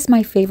 That is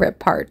my favorite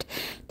part.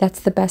 That's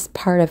the best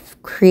part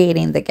of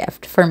creating the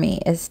gift for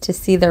me, is to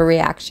see their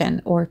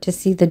reaction or to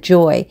see the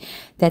joy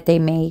that they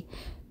may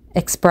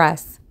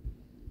express.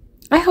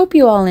 I hope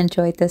you all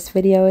enjoyed this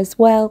video as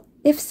well.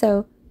 If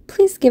so,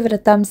 please give it a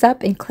thumbs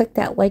up and click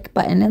that like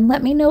button and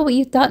let me know what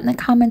you thought in the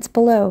comments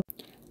below.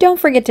 Don't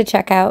forget to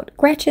check out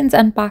Gretchen's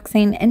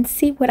unboxing and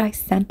see what I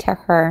sent to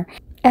her.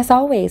 As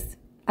always,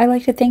 I'd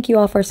like to thank you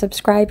all for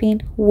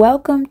subscribing.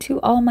 Welcome to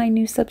all my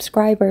new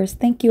subscribers.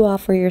 Thank you all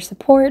for your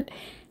support.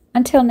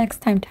 Until next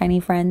time,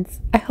 tiny friends,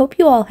 I hope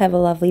you all have a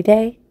lovely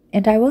day,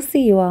 and I will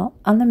see you all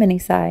on the mini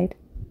side.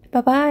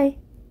 Bye-bye.